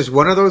just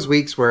one of those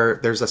weeks where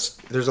there's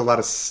a lot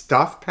of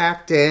stuff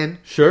packed in.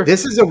 Sure.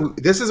 This is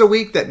a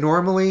week that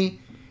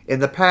normally in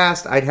the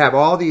past I'd have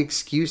all the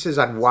excuses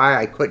on why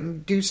I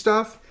couldn't do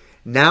stuff.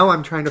 Now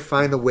I'm trying to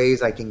find the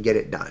ways I can get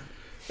it done.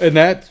 And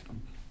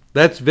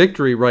that's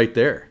victory right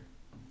there,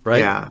 right?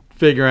 Yeah.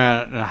 Figuring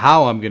out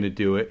how I'm going to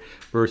do it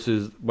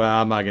versus,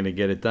 well, I'm not going to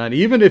get it done.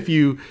 Even if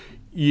you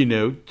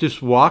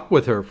just walk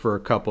with her for a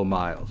couple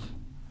miles,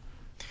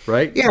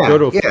 right? Yeah.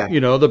 Go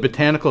to, the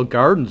botanical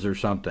gardens or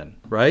something,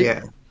 right?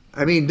 Yeah.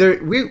 I mean,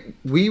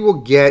 we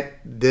will get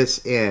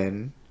this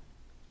in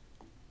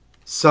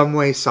some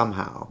way,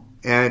 somehow.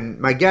 And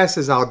my guess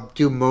is I'll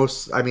do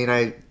most. I mean,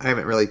 I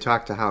haven't really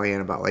talked to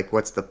Hollyann about like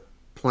what's the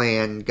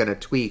plan going to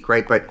tweak,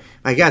 right? But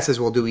my guess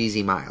is we'll do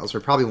easy miles. There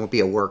probably won't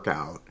be a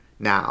workout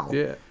now.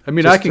 Yeah. I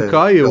mean, I can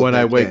call you when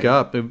I wake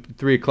up at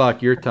 3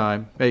 o'clock your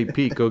time. Hey,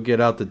 Pete, go get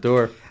out the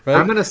door. Right?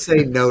 I'm going to say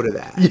no to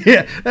that.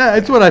 Yeah,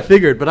 that's what I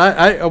figured. But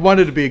I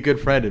wanted to be a good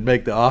friend and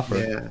make the offer.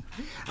 Yeah.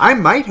 I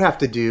might have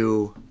to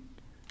do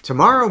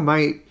tomorrow.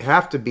 Might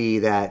have to be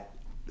that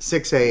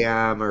 6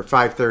 a.m. or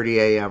 5:30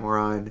 a.m.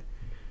 run.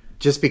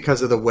 Just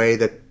because of the way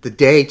that the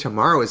day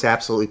tomorrow is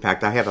absolutely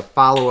packed. I have a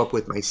follow-up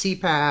with my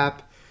CPAP,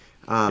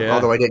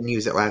 although I didn't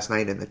use it last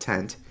night in the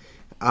tent.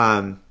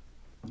 I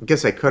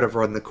guess I could have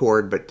run the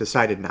cord, but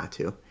decided not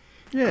to.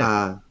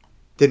 Yeah.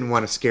 Didn't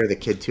want to scare the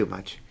kid too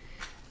much.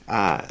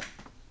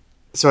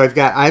 So I've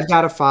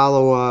got a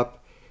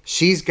follow-up.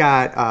 She's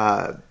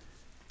got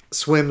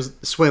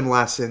swim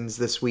lessons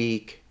this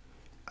week.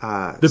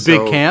 The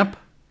big camp?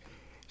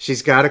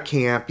 She's got a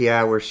camp,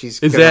 where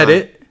she's Is that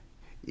it?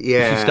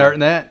 Yeah. She's starting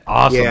that?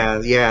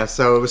 Awesome. Yeah.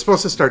 So it was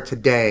supposed to start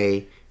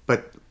today,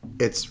 but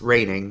it's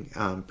raining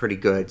pretty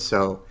good,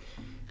 so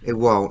it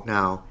won't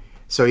now.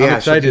 So yeah, I'm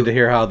excited to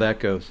hear how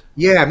that goes.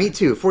 Yeah, me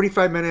too.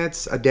 45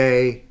 minutes a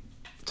day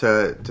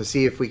to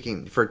see if we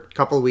can, for a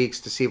couple of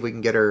weeks, to see if we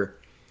can get her,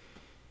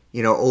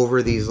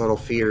 over these little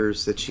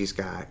fears that she's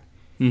got.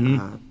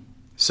 Mm-hmm.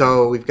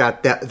 So we've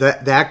got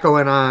that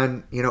going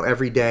on,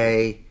 every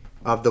day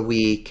of the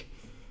week.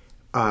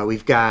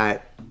 We've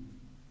got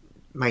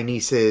my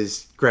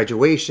niece's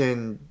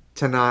graduation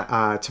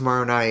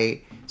tomorrow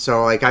night.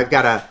 So like I've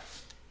got to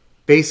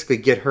basically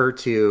get her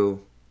to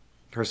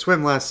her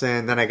swim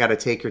lesson. Then I got to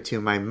take her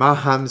to my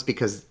mom's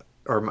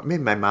or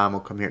maybe my mom will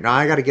come here. No,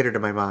 I got to get her to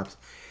my mom's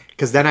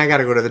because then I got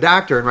to go to the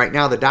doctor. And right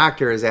now the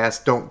doctor has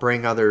asked, don't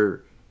bring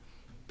other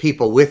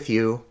people with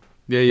you.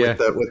 Yeah.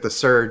 With the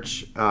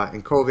surge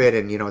in COVID,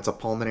 and it's a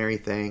pulmonary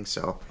thing.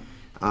 So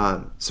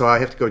I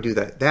have to go do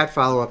that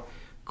follow up,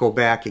 go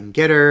back and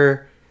get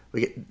her.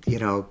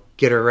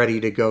 Get her ready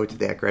to go to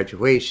that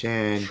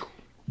graduation,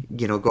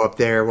 go up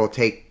there. We'll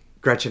take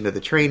Gretchen to the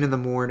train in the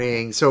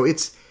morning. So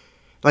it's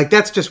like,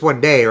 that's just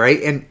one day.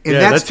 Right. And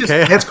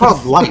that's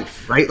called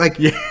life, right? Like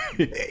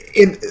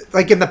in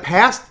the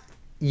past,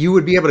 you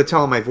would be able to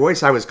tell in my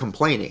voice, I was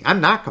complaining.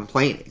 I'm not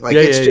complaining. Like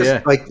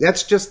like,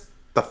 that's just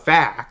the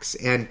facts.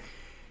 And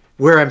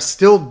where I'm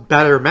still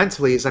better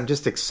mentally is I'm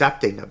just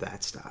accepting of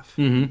that stuff.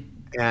 Mm-hmm.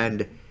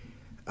 And,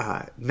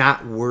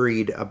 not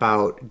worried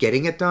about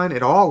getting it done.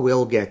 It all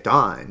will get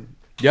done.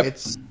 Yep.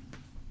 It's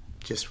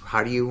just,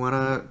 how do you want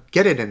to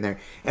get it in there?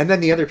 And then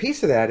the other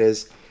piece of that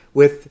is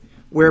with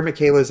where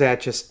Michaela's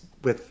at, just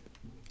with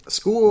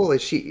school,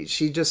 is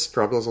she just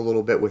struggles a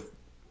little bit with,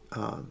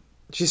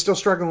 she's still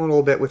struggling a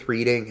little bit with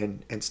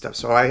reading and stuff.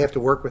 So I have to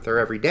work with her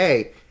every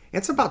day.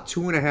 It's about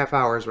 2.5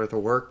 hours worth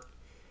of work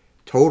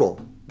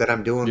total that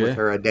I'm doing with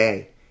her a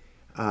day.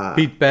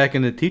 Pete back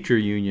in the teacher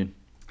union.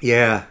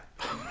 Yeah.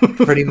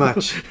 Pretty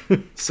much.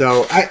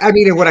 So, I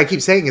mean, what I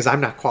keep saying is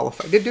I'm not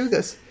qualified to do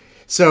this.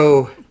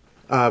 So,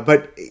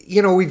 but,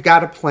 we've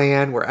got a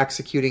plan. We're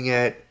executing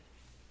it.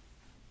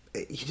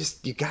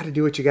 You got to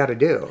do what you got to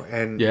do.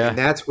 And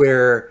that's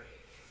where,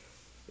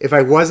 if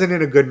I wasn't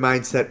in a good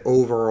mindset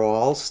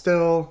overall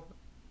still,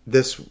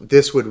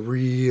 this would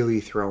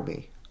really throw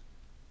me.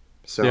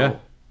 So,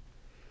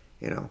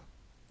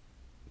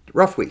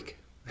 rough week.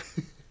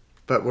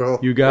 But we'll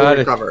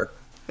recover.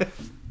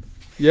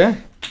 Yeah.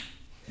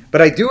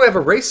 But I do have a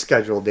race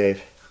schedule,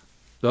 Dave.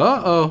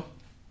 Uh-oh.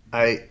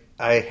 I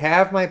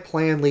have my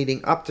plan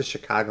leading up to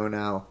Chicago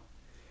now.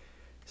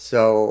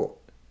 So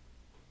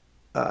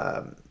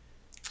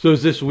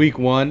is this week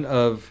one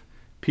of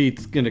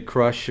Pete's going to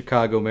crush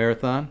Chicago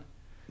Marathon?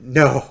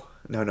 No.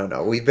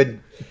 We've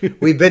been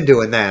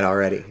doing that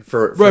already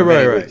for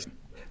right.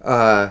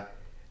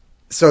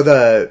 So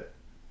the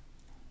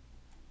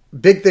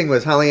big thing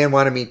was Hollyann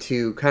wanted me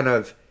to kind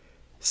of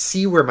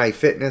see where my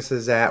fitness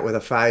is at with a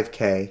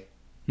 5K.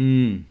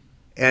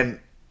 And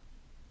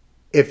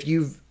if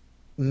you've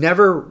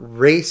never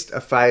raced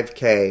a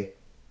 5K,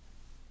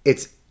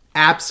 it's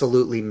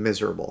absolutely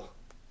miserable.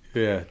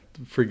 Yeah,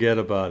 forget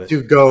about it.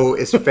 To go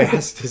as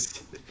fast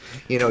as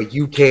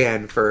you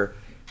can for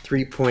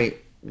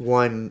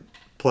 3.1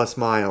 plus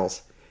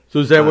miles. So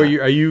is that where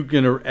are you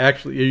gonna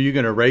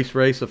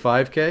race a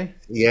 5K?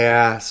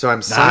 Yeah, so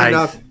I'm signed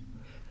Nice. up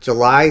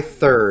July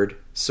 3rd.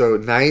 So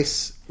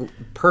nice,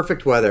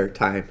 perfect weather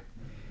time.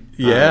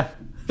 Yeah.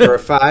 For a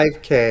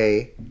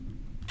 5K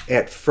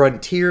at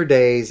Frontier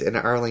Days in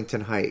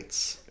Arlington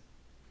Heights.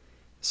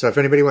 So if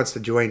anybody wants to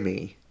join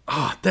me,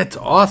 Oh, that's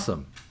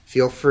awesome.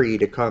 feel free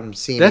to come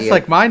see That's me.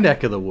 like my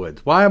neck of the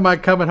woods. Why am I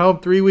coming home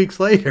 3 weeks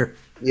later?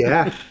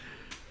 Yeah.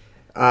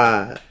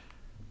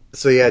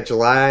 So yeah,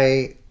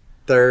 July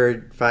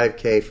 3rd,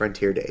 5K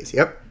Frontier Days.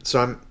 Yep.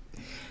 So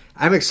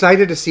I'm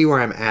excited to see where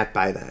I'm at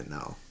by then,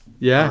 though.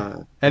 Yeah.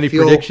 Any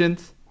feel-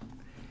 predictions?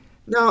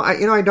 No,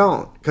 I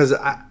don't, because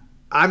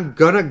I'm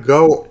gonna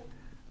go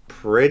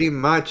pretty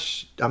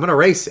much. I'm gonna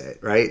race it,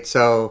 right?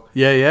 So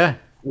Yeah.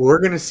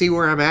 we're gonna see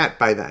where I'm at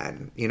by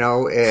then.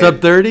 And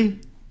Sub 30?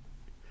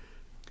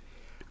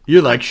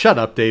 You're like, shut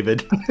up,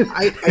 David.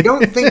 I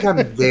don't think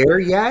I'm there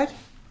yet.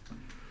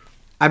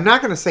 I'm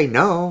not gonna say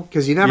no,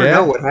 because you never Yeah.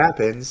 know what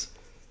happens.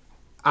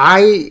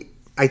 I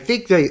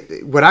think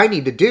that what I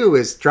need to do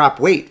is drop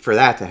weight for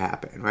that to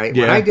happen, right?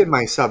 When Yeah. I did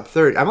my sub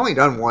 30, I've only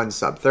done one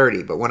sub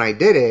 30, but when I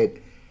did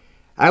it,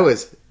 I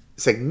was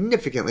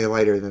significantly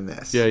lighter than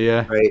this.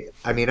 Yeah. Right?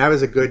 I mean, I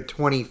was a good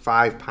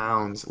 25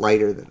 pounds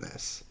lighter than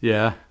this.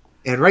 Yeah.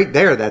 And right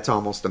there, that's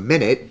almost a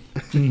minute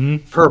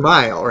per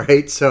mile,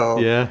 right? So,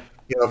 Mm-hmm. Yeah.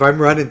 if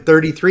I'm running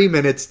 33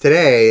 minutes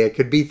today, it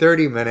could be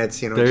 30 minutes,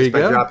 There just you by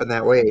go. dropping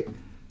that weight.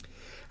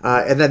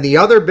 And then the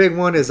other big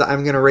one is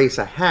I'm going to race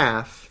a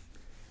half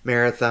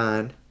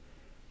marathon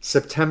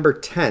September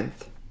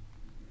 10th,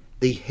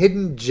 the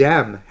Hidden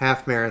Gem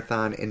half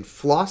marathon in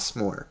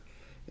Flossmoor,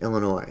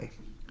 Illinois.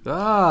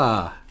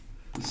 Ah.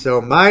 So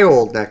my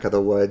old neck of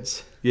the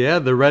woods. Yeah,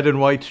 the red and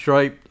white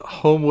striped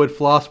Homewood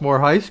Flossmoor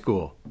High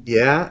School.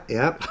 Yeah,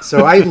 yep.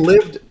 So I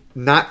lived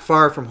not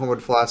far from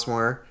Homewood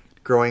Flossmoor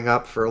growing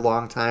up for a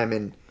long time,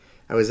 and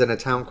I was in a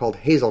town called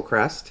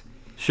Hazelcrest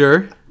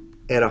Sure.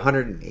 at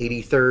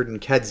 183rd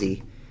and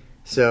Kedzie.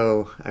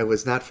 So I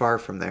was not far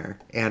from there.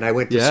 And I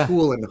went to Yeah.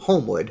 school in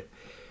Homewood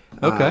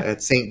Okay.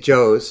 at St.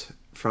 Joe's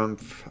from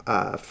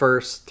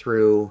first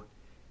through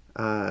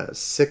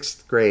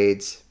sixth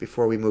grades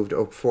before we moved to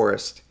Oak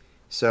Forest.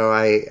 So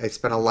I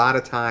spent a lot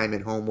of time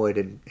in Homewood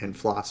and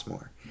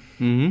Flossmoor.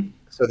 Mm-hmm.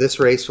 So this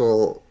race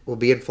will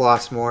be in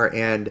Flossmoor,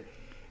 and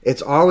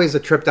it's always a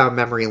trip down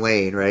memory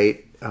lane,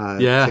 right?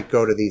 Yeah. To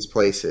go to these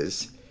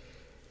places.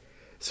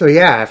 So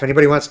yeah, if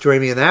anybody wants to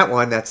join me in that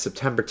one, that's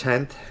September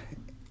 10th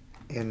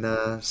in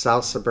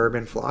South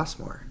Suburban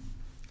Flossmoor.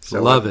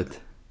 So Love it.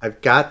 I've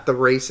got the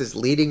races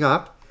leading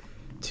up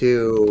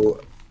to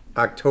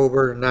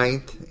October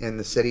 9th in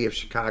the city of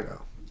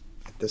Chicago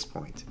at this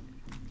point.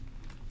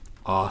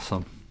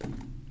 Awesome.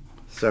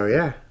 So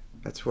yeah,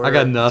 that's where I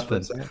got that's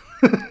nothing.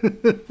 where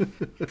it's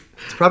at.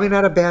 It's probably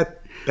not a bad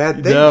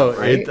thing. No,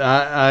 right?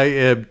 I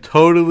am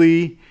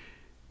totally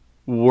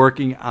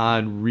working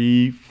on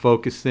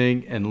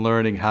refocusing and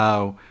learning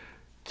how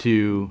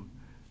to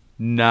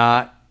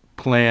not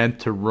plan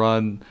to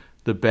run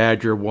the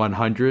Badger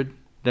 100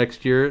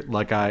 next year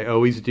like I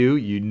always do.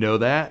 You know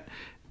that.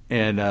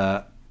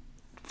 And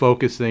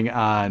focusing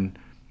on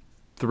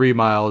 3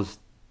 miles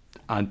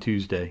on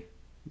Tuesday,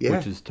 Yeah.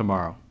 which is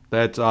tomorrow.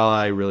 That's all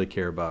I really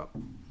care about.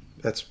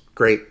 That's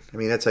great. I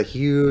mean, that's a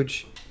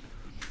huge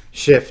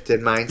shift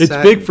in mindset. It's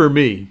big for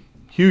me.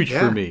 Huge Yeah.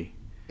 for me.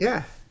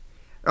 Yeah.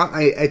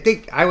 I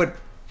think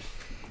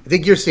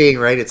you're saying,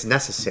 right, it's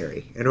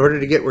necessary. In order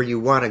to get where you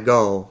want to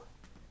go,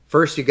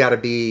 first you got to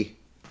be,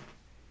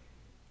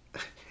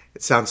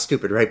 it sounds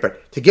stupid, right?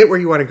 But to get where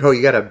you want to go,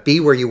 you got to be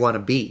where you want to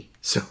be.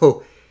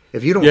 So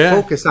if you don't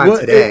focus on Well,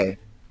 today,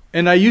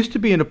 and I used to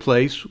be in a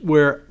place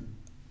where,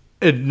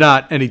 and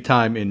not any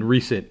time in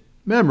recent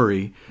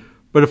memory,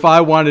 but if I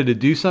wanted to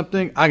do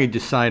something, I could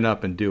just sign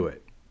up and do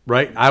it,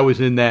 right? I was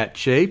in that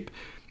shape.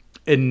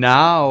 And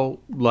now,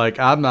 like,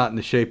 I'm not in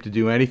the shape to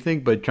do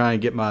anything but try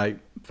and get my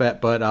fat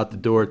butt out the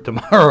door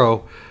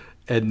tomorrow.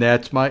 And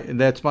that's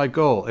my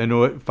goal. And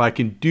if I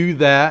can do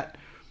that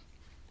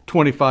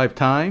 25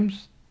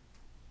 times,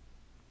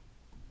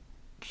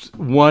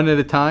 one at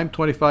a time,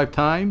 25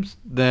 times,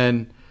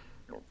 then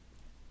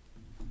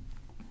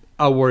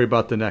I'll worry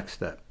about the next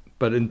step.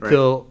 But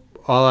until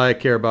all I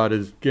care about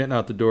is getting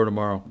out the door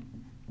tomorrow.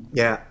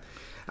 yeah.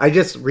 I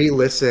just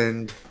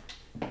re-listened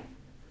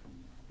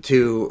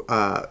to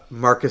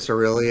Marcus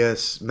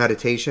Aurelius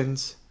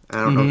Meditations.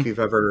 I don't know if you've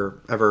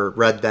ever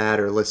read that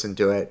or listened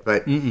to it,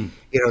 but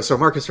so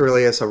Marcus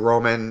Aurelius, a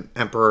Roman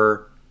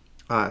emperor,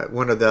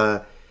 one of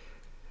the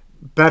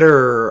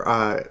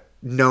better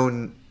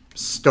known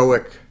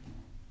Stoic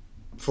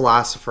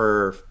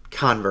philosopher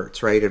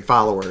converts, right, and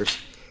followers.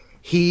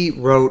 He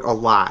wrote a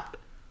lot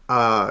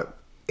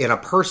in a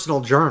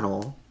personal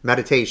journal.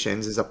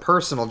 Meditations is a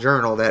personal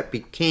journal that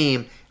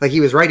became like he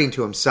was writing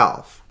to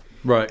himself.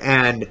 Right.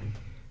 And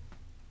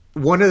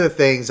one of the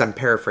things, I'm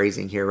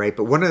paraphrasing here, right?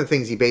 But one of the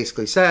things he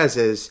basically says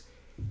is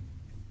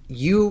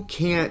you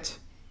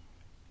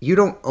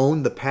don't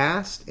own the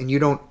past and you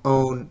don't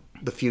own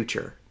the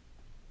future.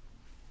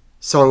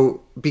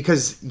 So,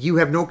 because you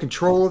have no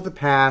control of the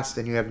past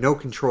and you have no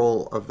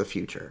control of the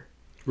future.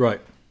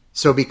 Right.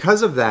 So,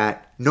 because of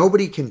that,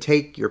 nobody can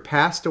take your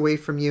past away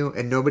from you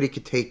and nobody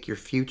can take your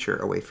future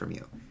away from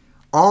you.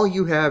 All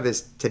you have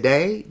is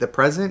today, the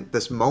present,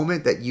 this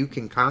moment that you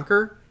can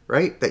conquer,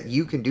 right? That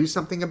you can do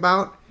something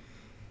about.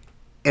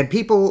 And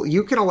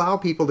you can allow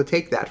people to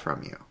take that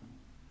from you.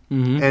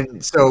 Mm-hmm.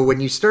 And so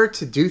when you start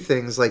to do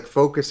things like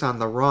focus on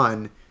the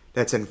run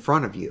that's in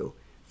front of you,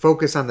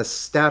 focus on the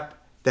step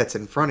that's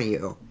in front of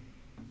you,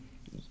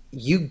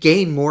 you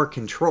gain more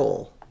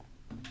control.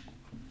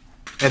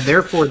 And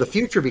therefore the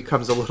future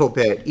becomes a little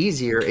bit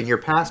easier and your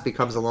past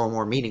becomes a little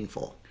more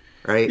meaningful,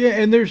 right? Yeah,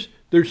 and there's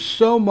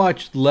so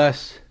much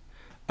less,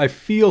 I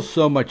feel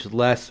so much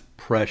less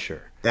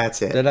pressure.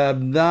 That's it. That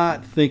I'm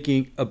not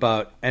thinking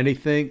about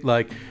anything.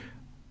 Like,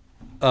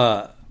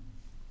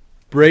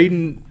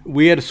 Braden,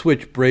 we had to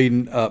switch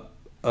Braden up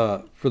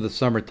for the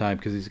summertime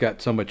because he's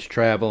got so much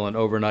travel and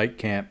overnight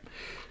camp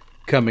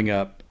coming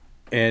up.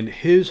 And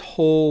his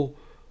whole,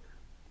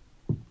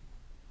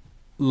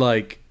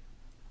 like,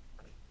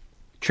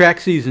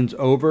 track season's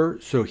over.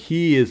 So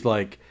he is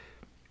like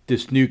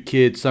this new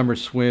kid. Summer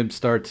swim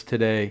starts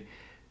today.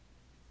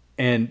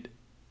 And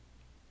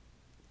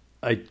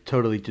I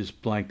totally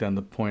just blanked on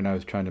the point I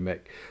was trying to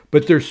make.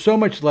 But there's so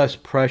much less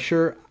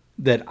pressure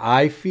that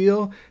I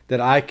feel that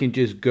I can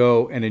just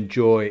go and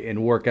enjoy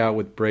and work out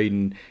with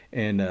Braden.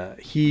 And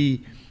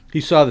he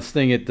saw this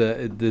thing at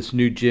this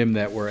new gym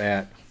that we're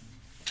at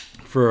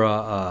for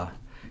it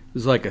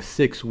was like a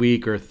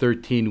 6-week or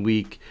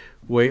 13-week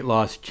weight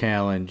loss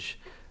challenge.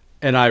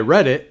 And I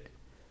read it,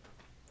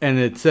 and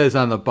it says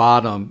on the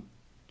bottom,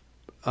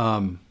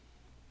 you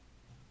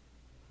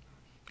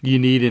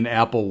need an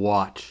Apple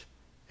Watch.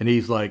 And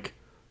he's like,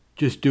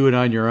 just do it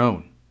on your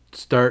own.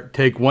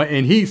 Take one.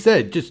 And he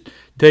said, just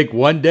take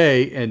one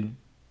day and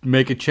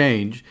make a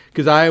change.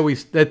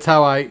 Because that's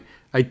how I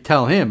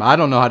tell him. I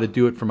don't know how to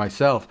do it for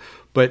myself.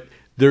 But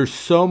there's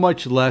so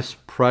much less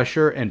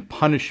pressure and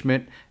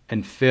punishment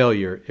and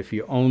failure if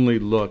you only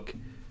look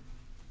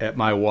at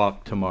my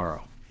walk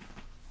tomorrow.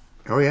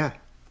 Oh, yeah.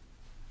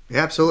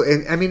 Yeah, absolutely.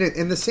 And I mean,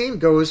 and the same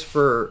goes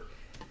for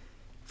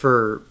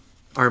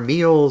our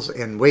meals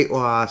and weight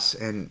loss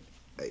and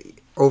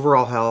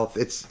overall health.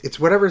 It's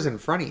whatever's in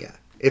front of you.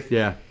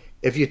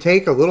 If you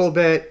take a little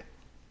bit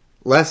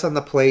less on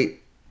the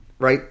plate,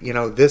 right? You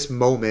know, this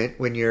moment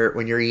when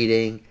you're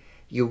eating,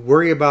 you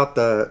worry about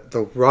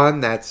the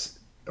run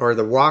or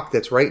the walk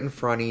that's right in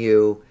front of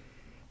you,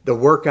 the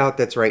workout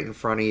that's right in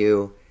front of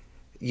you.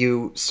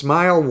 You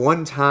smile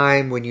one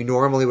time when you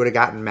normally would have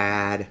gotten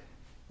mad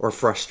or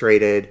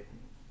frustrated.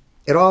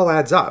 It all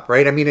adds up,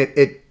 right? I mean,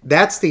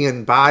 that's the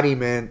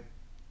embodiment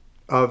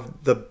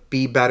of the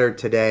Be Better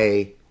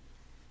Today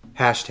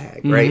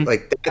hashtag, right? Mm-hmm.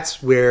 Like,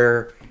 that's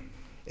where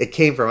it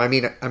came from. I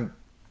mean, I'm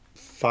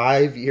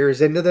 5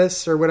 years into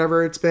this or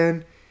whatever it's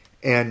been,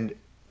 and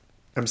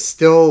I'm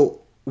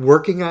still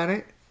working on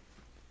it,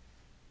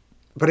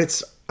 but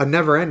it's a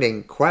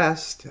never-ending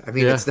quest. I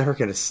mean, It's never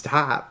going to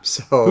stop.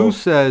 So who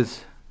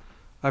says,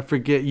 I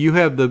forget, you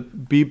have the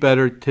Be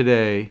Better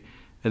Today,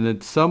 and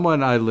then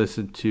someone I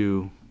listen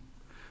to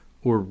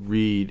or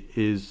read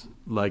is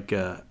like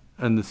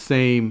in the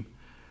same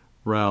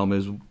realm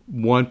as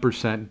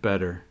 1%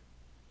 better,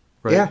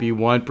 right? Yeah. Be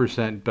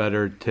 1%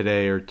 better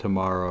today or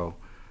tomorrow.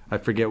 I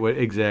forget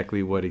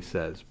exactly what he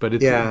says, but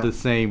it's the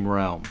same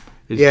realm.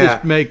 It's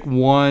just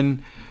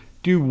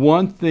do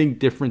one thing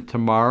different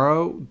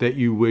tomorrow that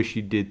you wish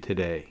you did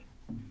today.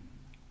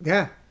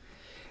 Yeah.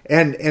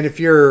 And if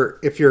you're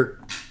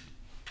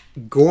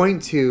going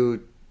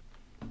to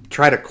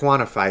try to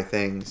quantify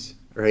things,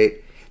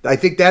 right? I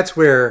think that's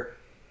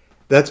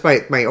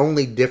my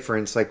only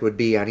difference, like, would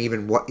be on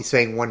even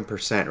saying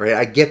 1%, right?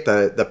 I get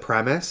the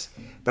premise,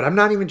 but I'm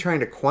not even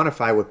trying to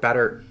quantify what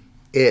better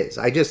is.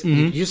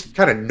 You just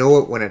kind of know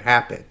it when it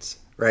happens,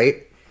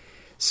 right?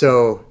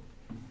 So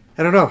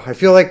I don't know. I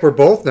feel like we're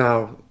both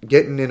now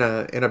getting in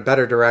a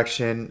better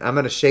direction. I'm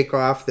going to shake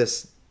off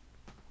this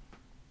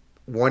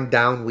one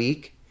down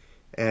week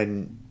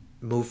and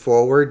move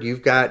forward.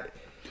 You've got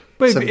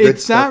some good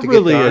stuff to get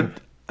done. It's not really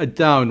a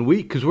down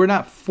week because we're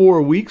not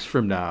 4 weeks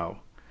from now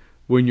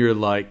when you're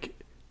like,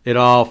 it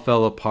all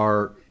fell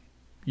apart,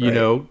 you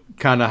know,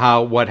 kind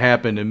of what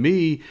happened to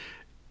me.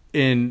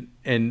 And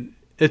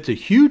it's a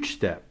huge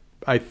step,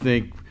 I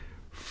think,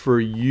 for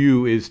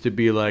you is to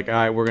be like, all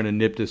right, we're going to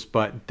nip this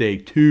butt day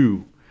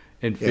 2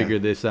 and figure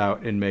this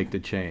out and make the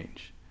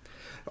change.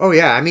 Oh,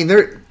 yeah. I mean,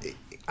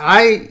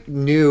 I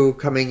knew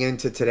coming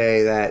into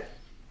today that,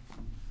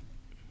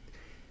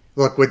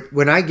 look,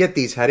 when I get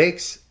these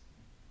headaches,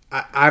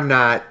 I'm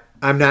not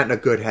in a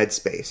good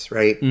headspace,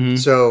 right? Mm-hmm.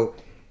 So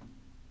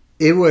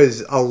it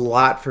was a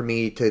lot for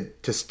me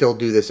to still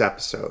do this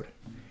episode.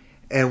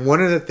 And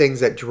one of the things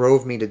that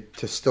drove me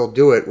to still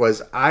do it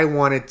was I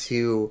wanted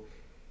to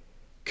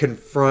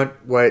confront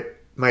what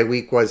my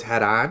week was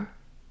head on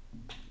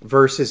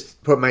versus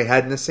put my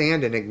head in the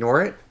sand and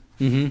ignore it.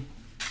 Mm-hmm.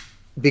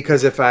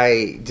 Because if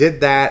I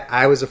did that,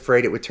 I was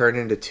afraid it would turn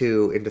into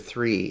 2, into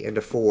 3,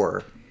 into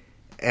 4.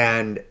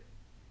 And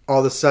all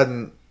of a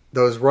sudden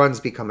those runs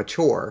become a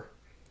chore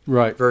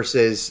Right.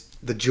 versus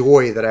the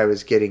joy that I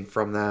was getting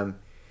from them,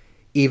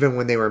 even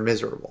when they were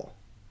miserable.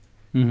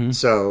 Mm-hmm.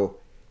 So,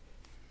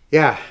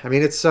 yeah, I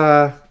mean, it's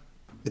a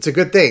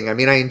good thing. I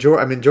mean,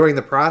 I'm enjoying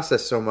the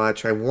process so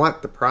much. I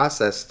want the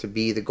process to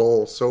be the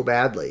goal so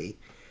badly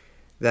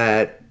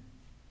that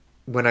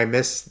when I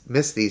miss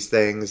these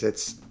things,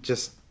 it's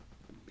just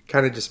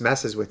kind of just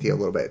messes with you a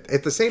little bit.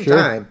 At the same Sure.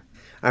 time,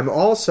 I'm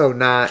also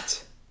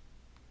not,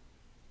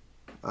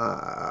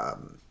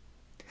 I'm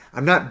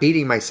not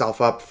beating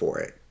myself up for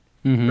it.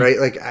 Mm-hmm. Right?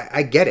 Like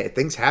I get it.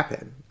 Things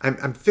happen.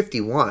 I'm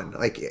 51.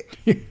 Like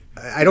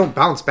I don't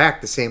bounce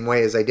back the same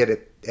way as I did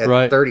at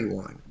Right.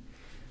 31.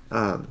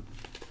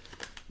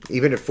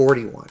 Even at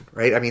 41,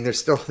 right? I mean,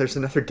 there's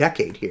another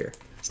decade here.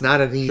 It's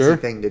not an easy Sure.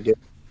 thing to do.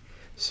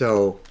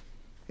 So,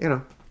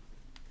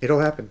 it'll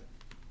happen.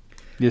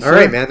 Yes, All sir.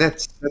 right, man.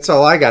 That's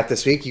all I got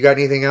this week. You got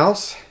anything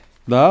else?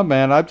 No,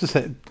 man, I'm just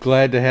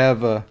glad to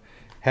have a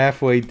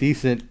halfway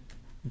decent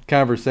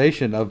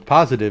conversation of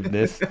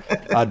positiveness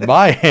on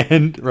my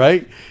end,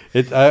 right?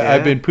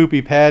 I've been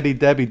poopy patty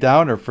Debbie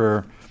Downer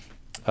for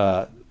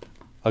a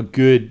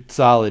good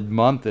solid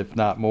month, if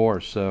not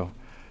more. So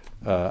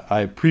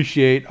I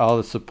appreciate all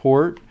the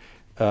support.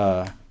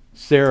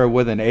 Sarah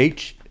with an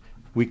H,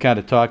 we kind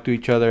of talk to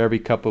each other every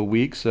couple of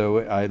weeks, so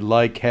I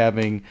like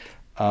having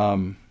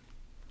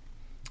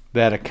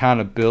that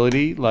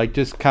accountability, like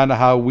just kind of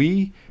how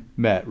we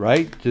met,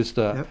 right? Just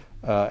Yep.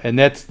 and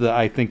that's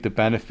I think the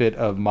benefit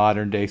of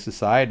modern day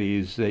society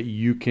is that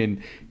you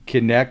can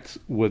connect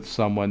with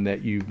someone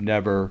that you've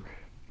never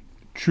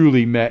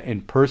truly met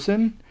in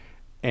person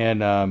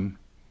and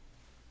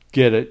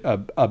get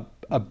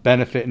a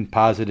benefit and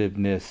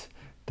positiveness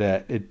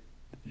that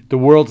the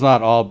world's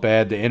not all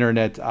bad, the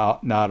internet's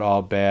not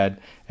all bad,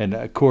 and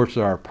of course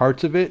there are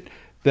parts of it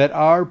that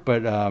are,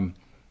 but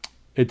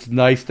it's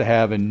nice to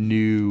have a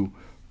new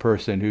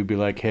person who'd be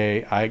like,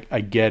 hey,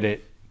 I get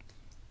it,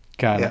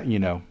 kind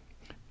of,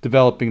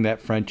 developing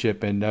that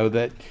friendship and know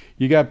that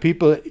you got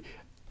people.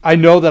 I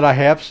know that I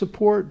have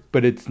support,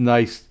 but it's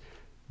nice.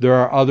 There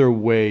are other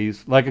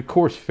ways. Like, of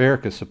course,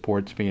 Farrika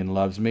supports me and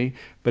loves me,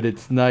 but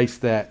it's nice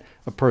that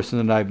a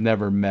person that I've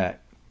never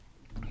met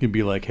can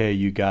be like, hey,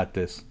 you got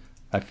this.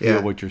 I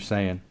feel what you're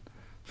saying.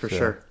 For So,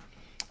 sure.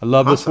 I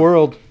love this Awesome.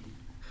 world.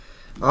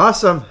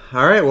 Awesome.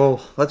 All right.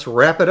 Well, let's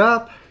wrap it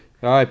up.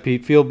 All right,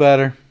 Pete, feel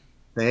better.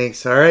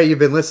 Thanks. All right, you've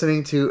been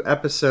listening to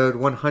episode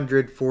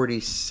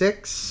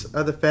 146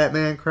 of the Fat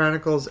Man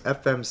Chronicles.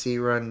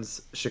 FMC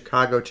runs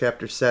Chicago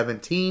Chapter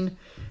 17.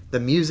 The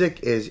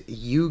music is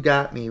You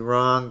Got Me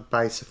Wrong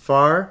by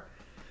Safar.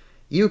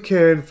 You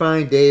can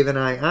find Dave and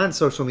I on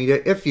social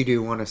media if you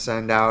do want to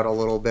send out a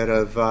little bit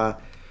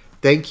of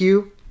thank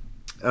you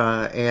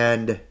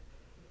and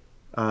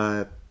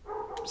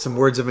some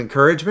words of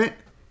encouragement.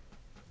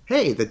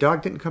 Hey, the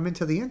dog didn't come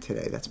into the end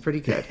today. That's pretty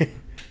good.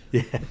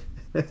 Yeah.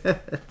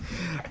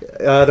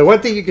 The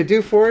one thing you could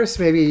do for us,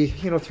 maybe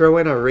throw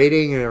in a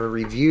rating and a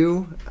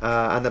review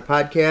on the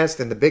podcast,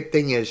 and the big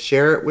thing is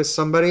share it with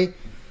somebody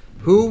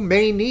who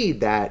may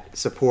need that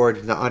support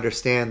and to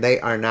understand they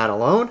are not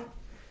alone.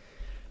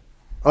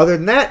 Other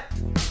than that,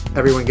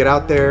 everyone get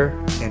out there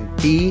and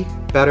be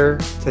better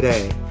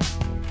today.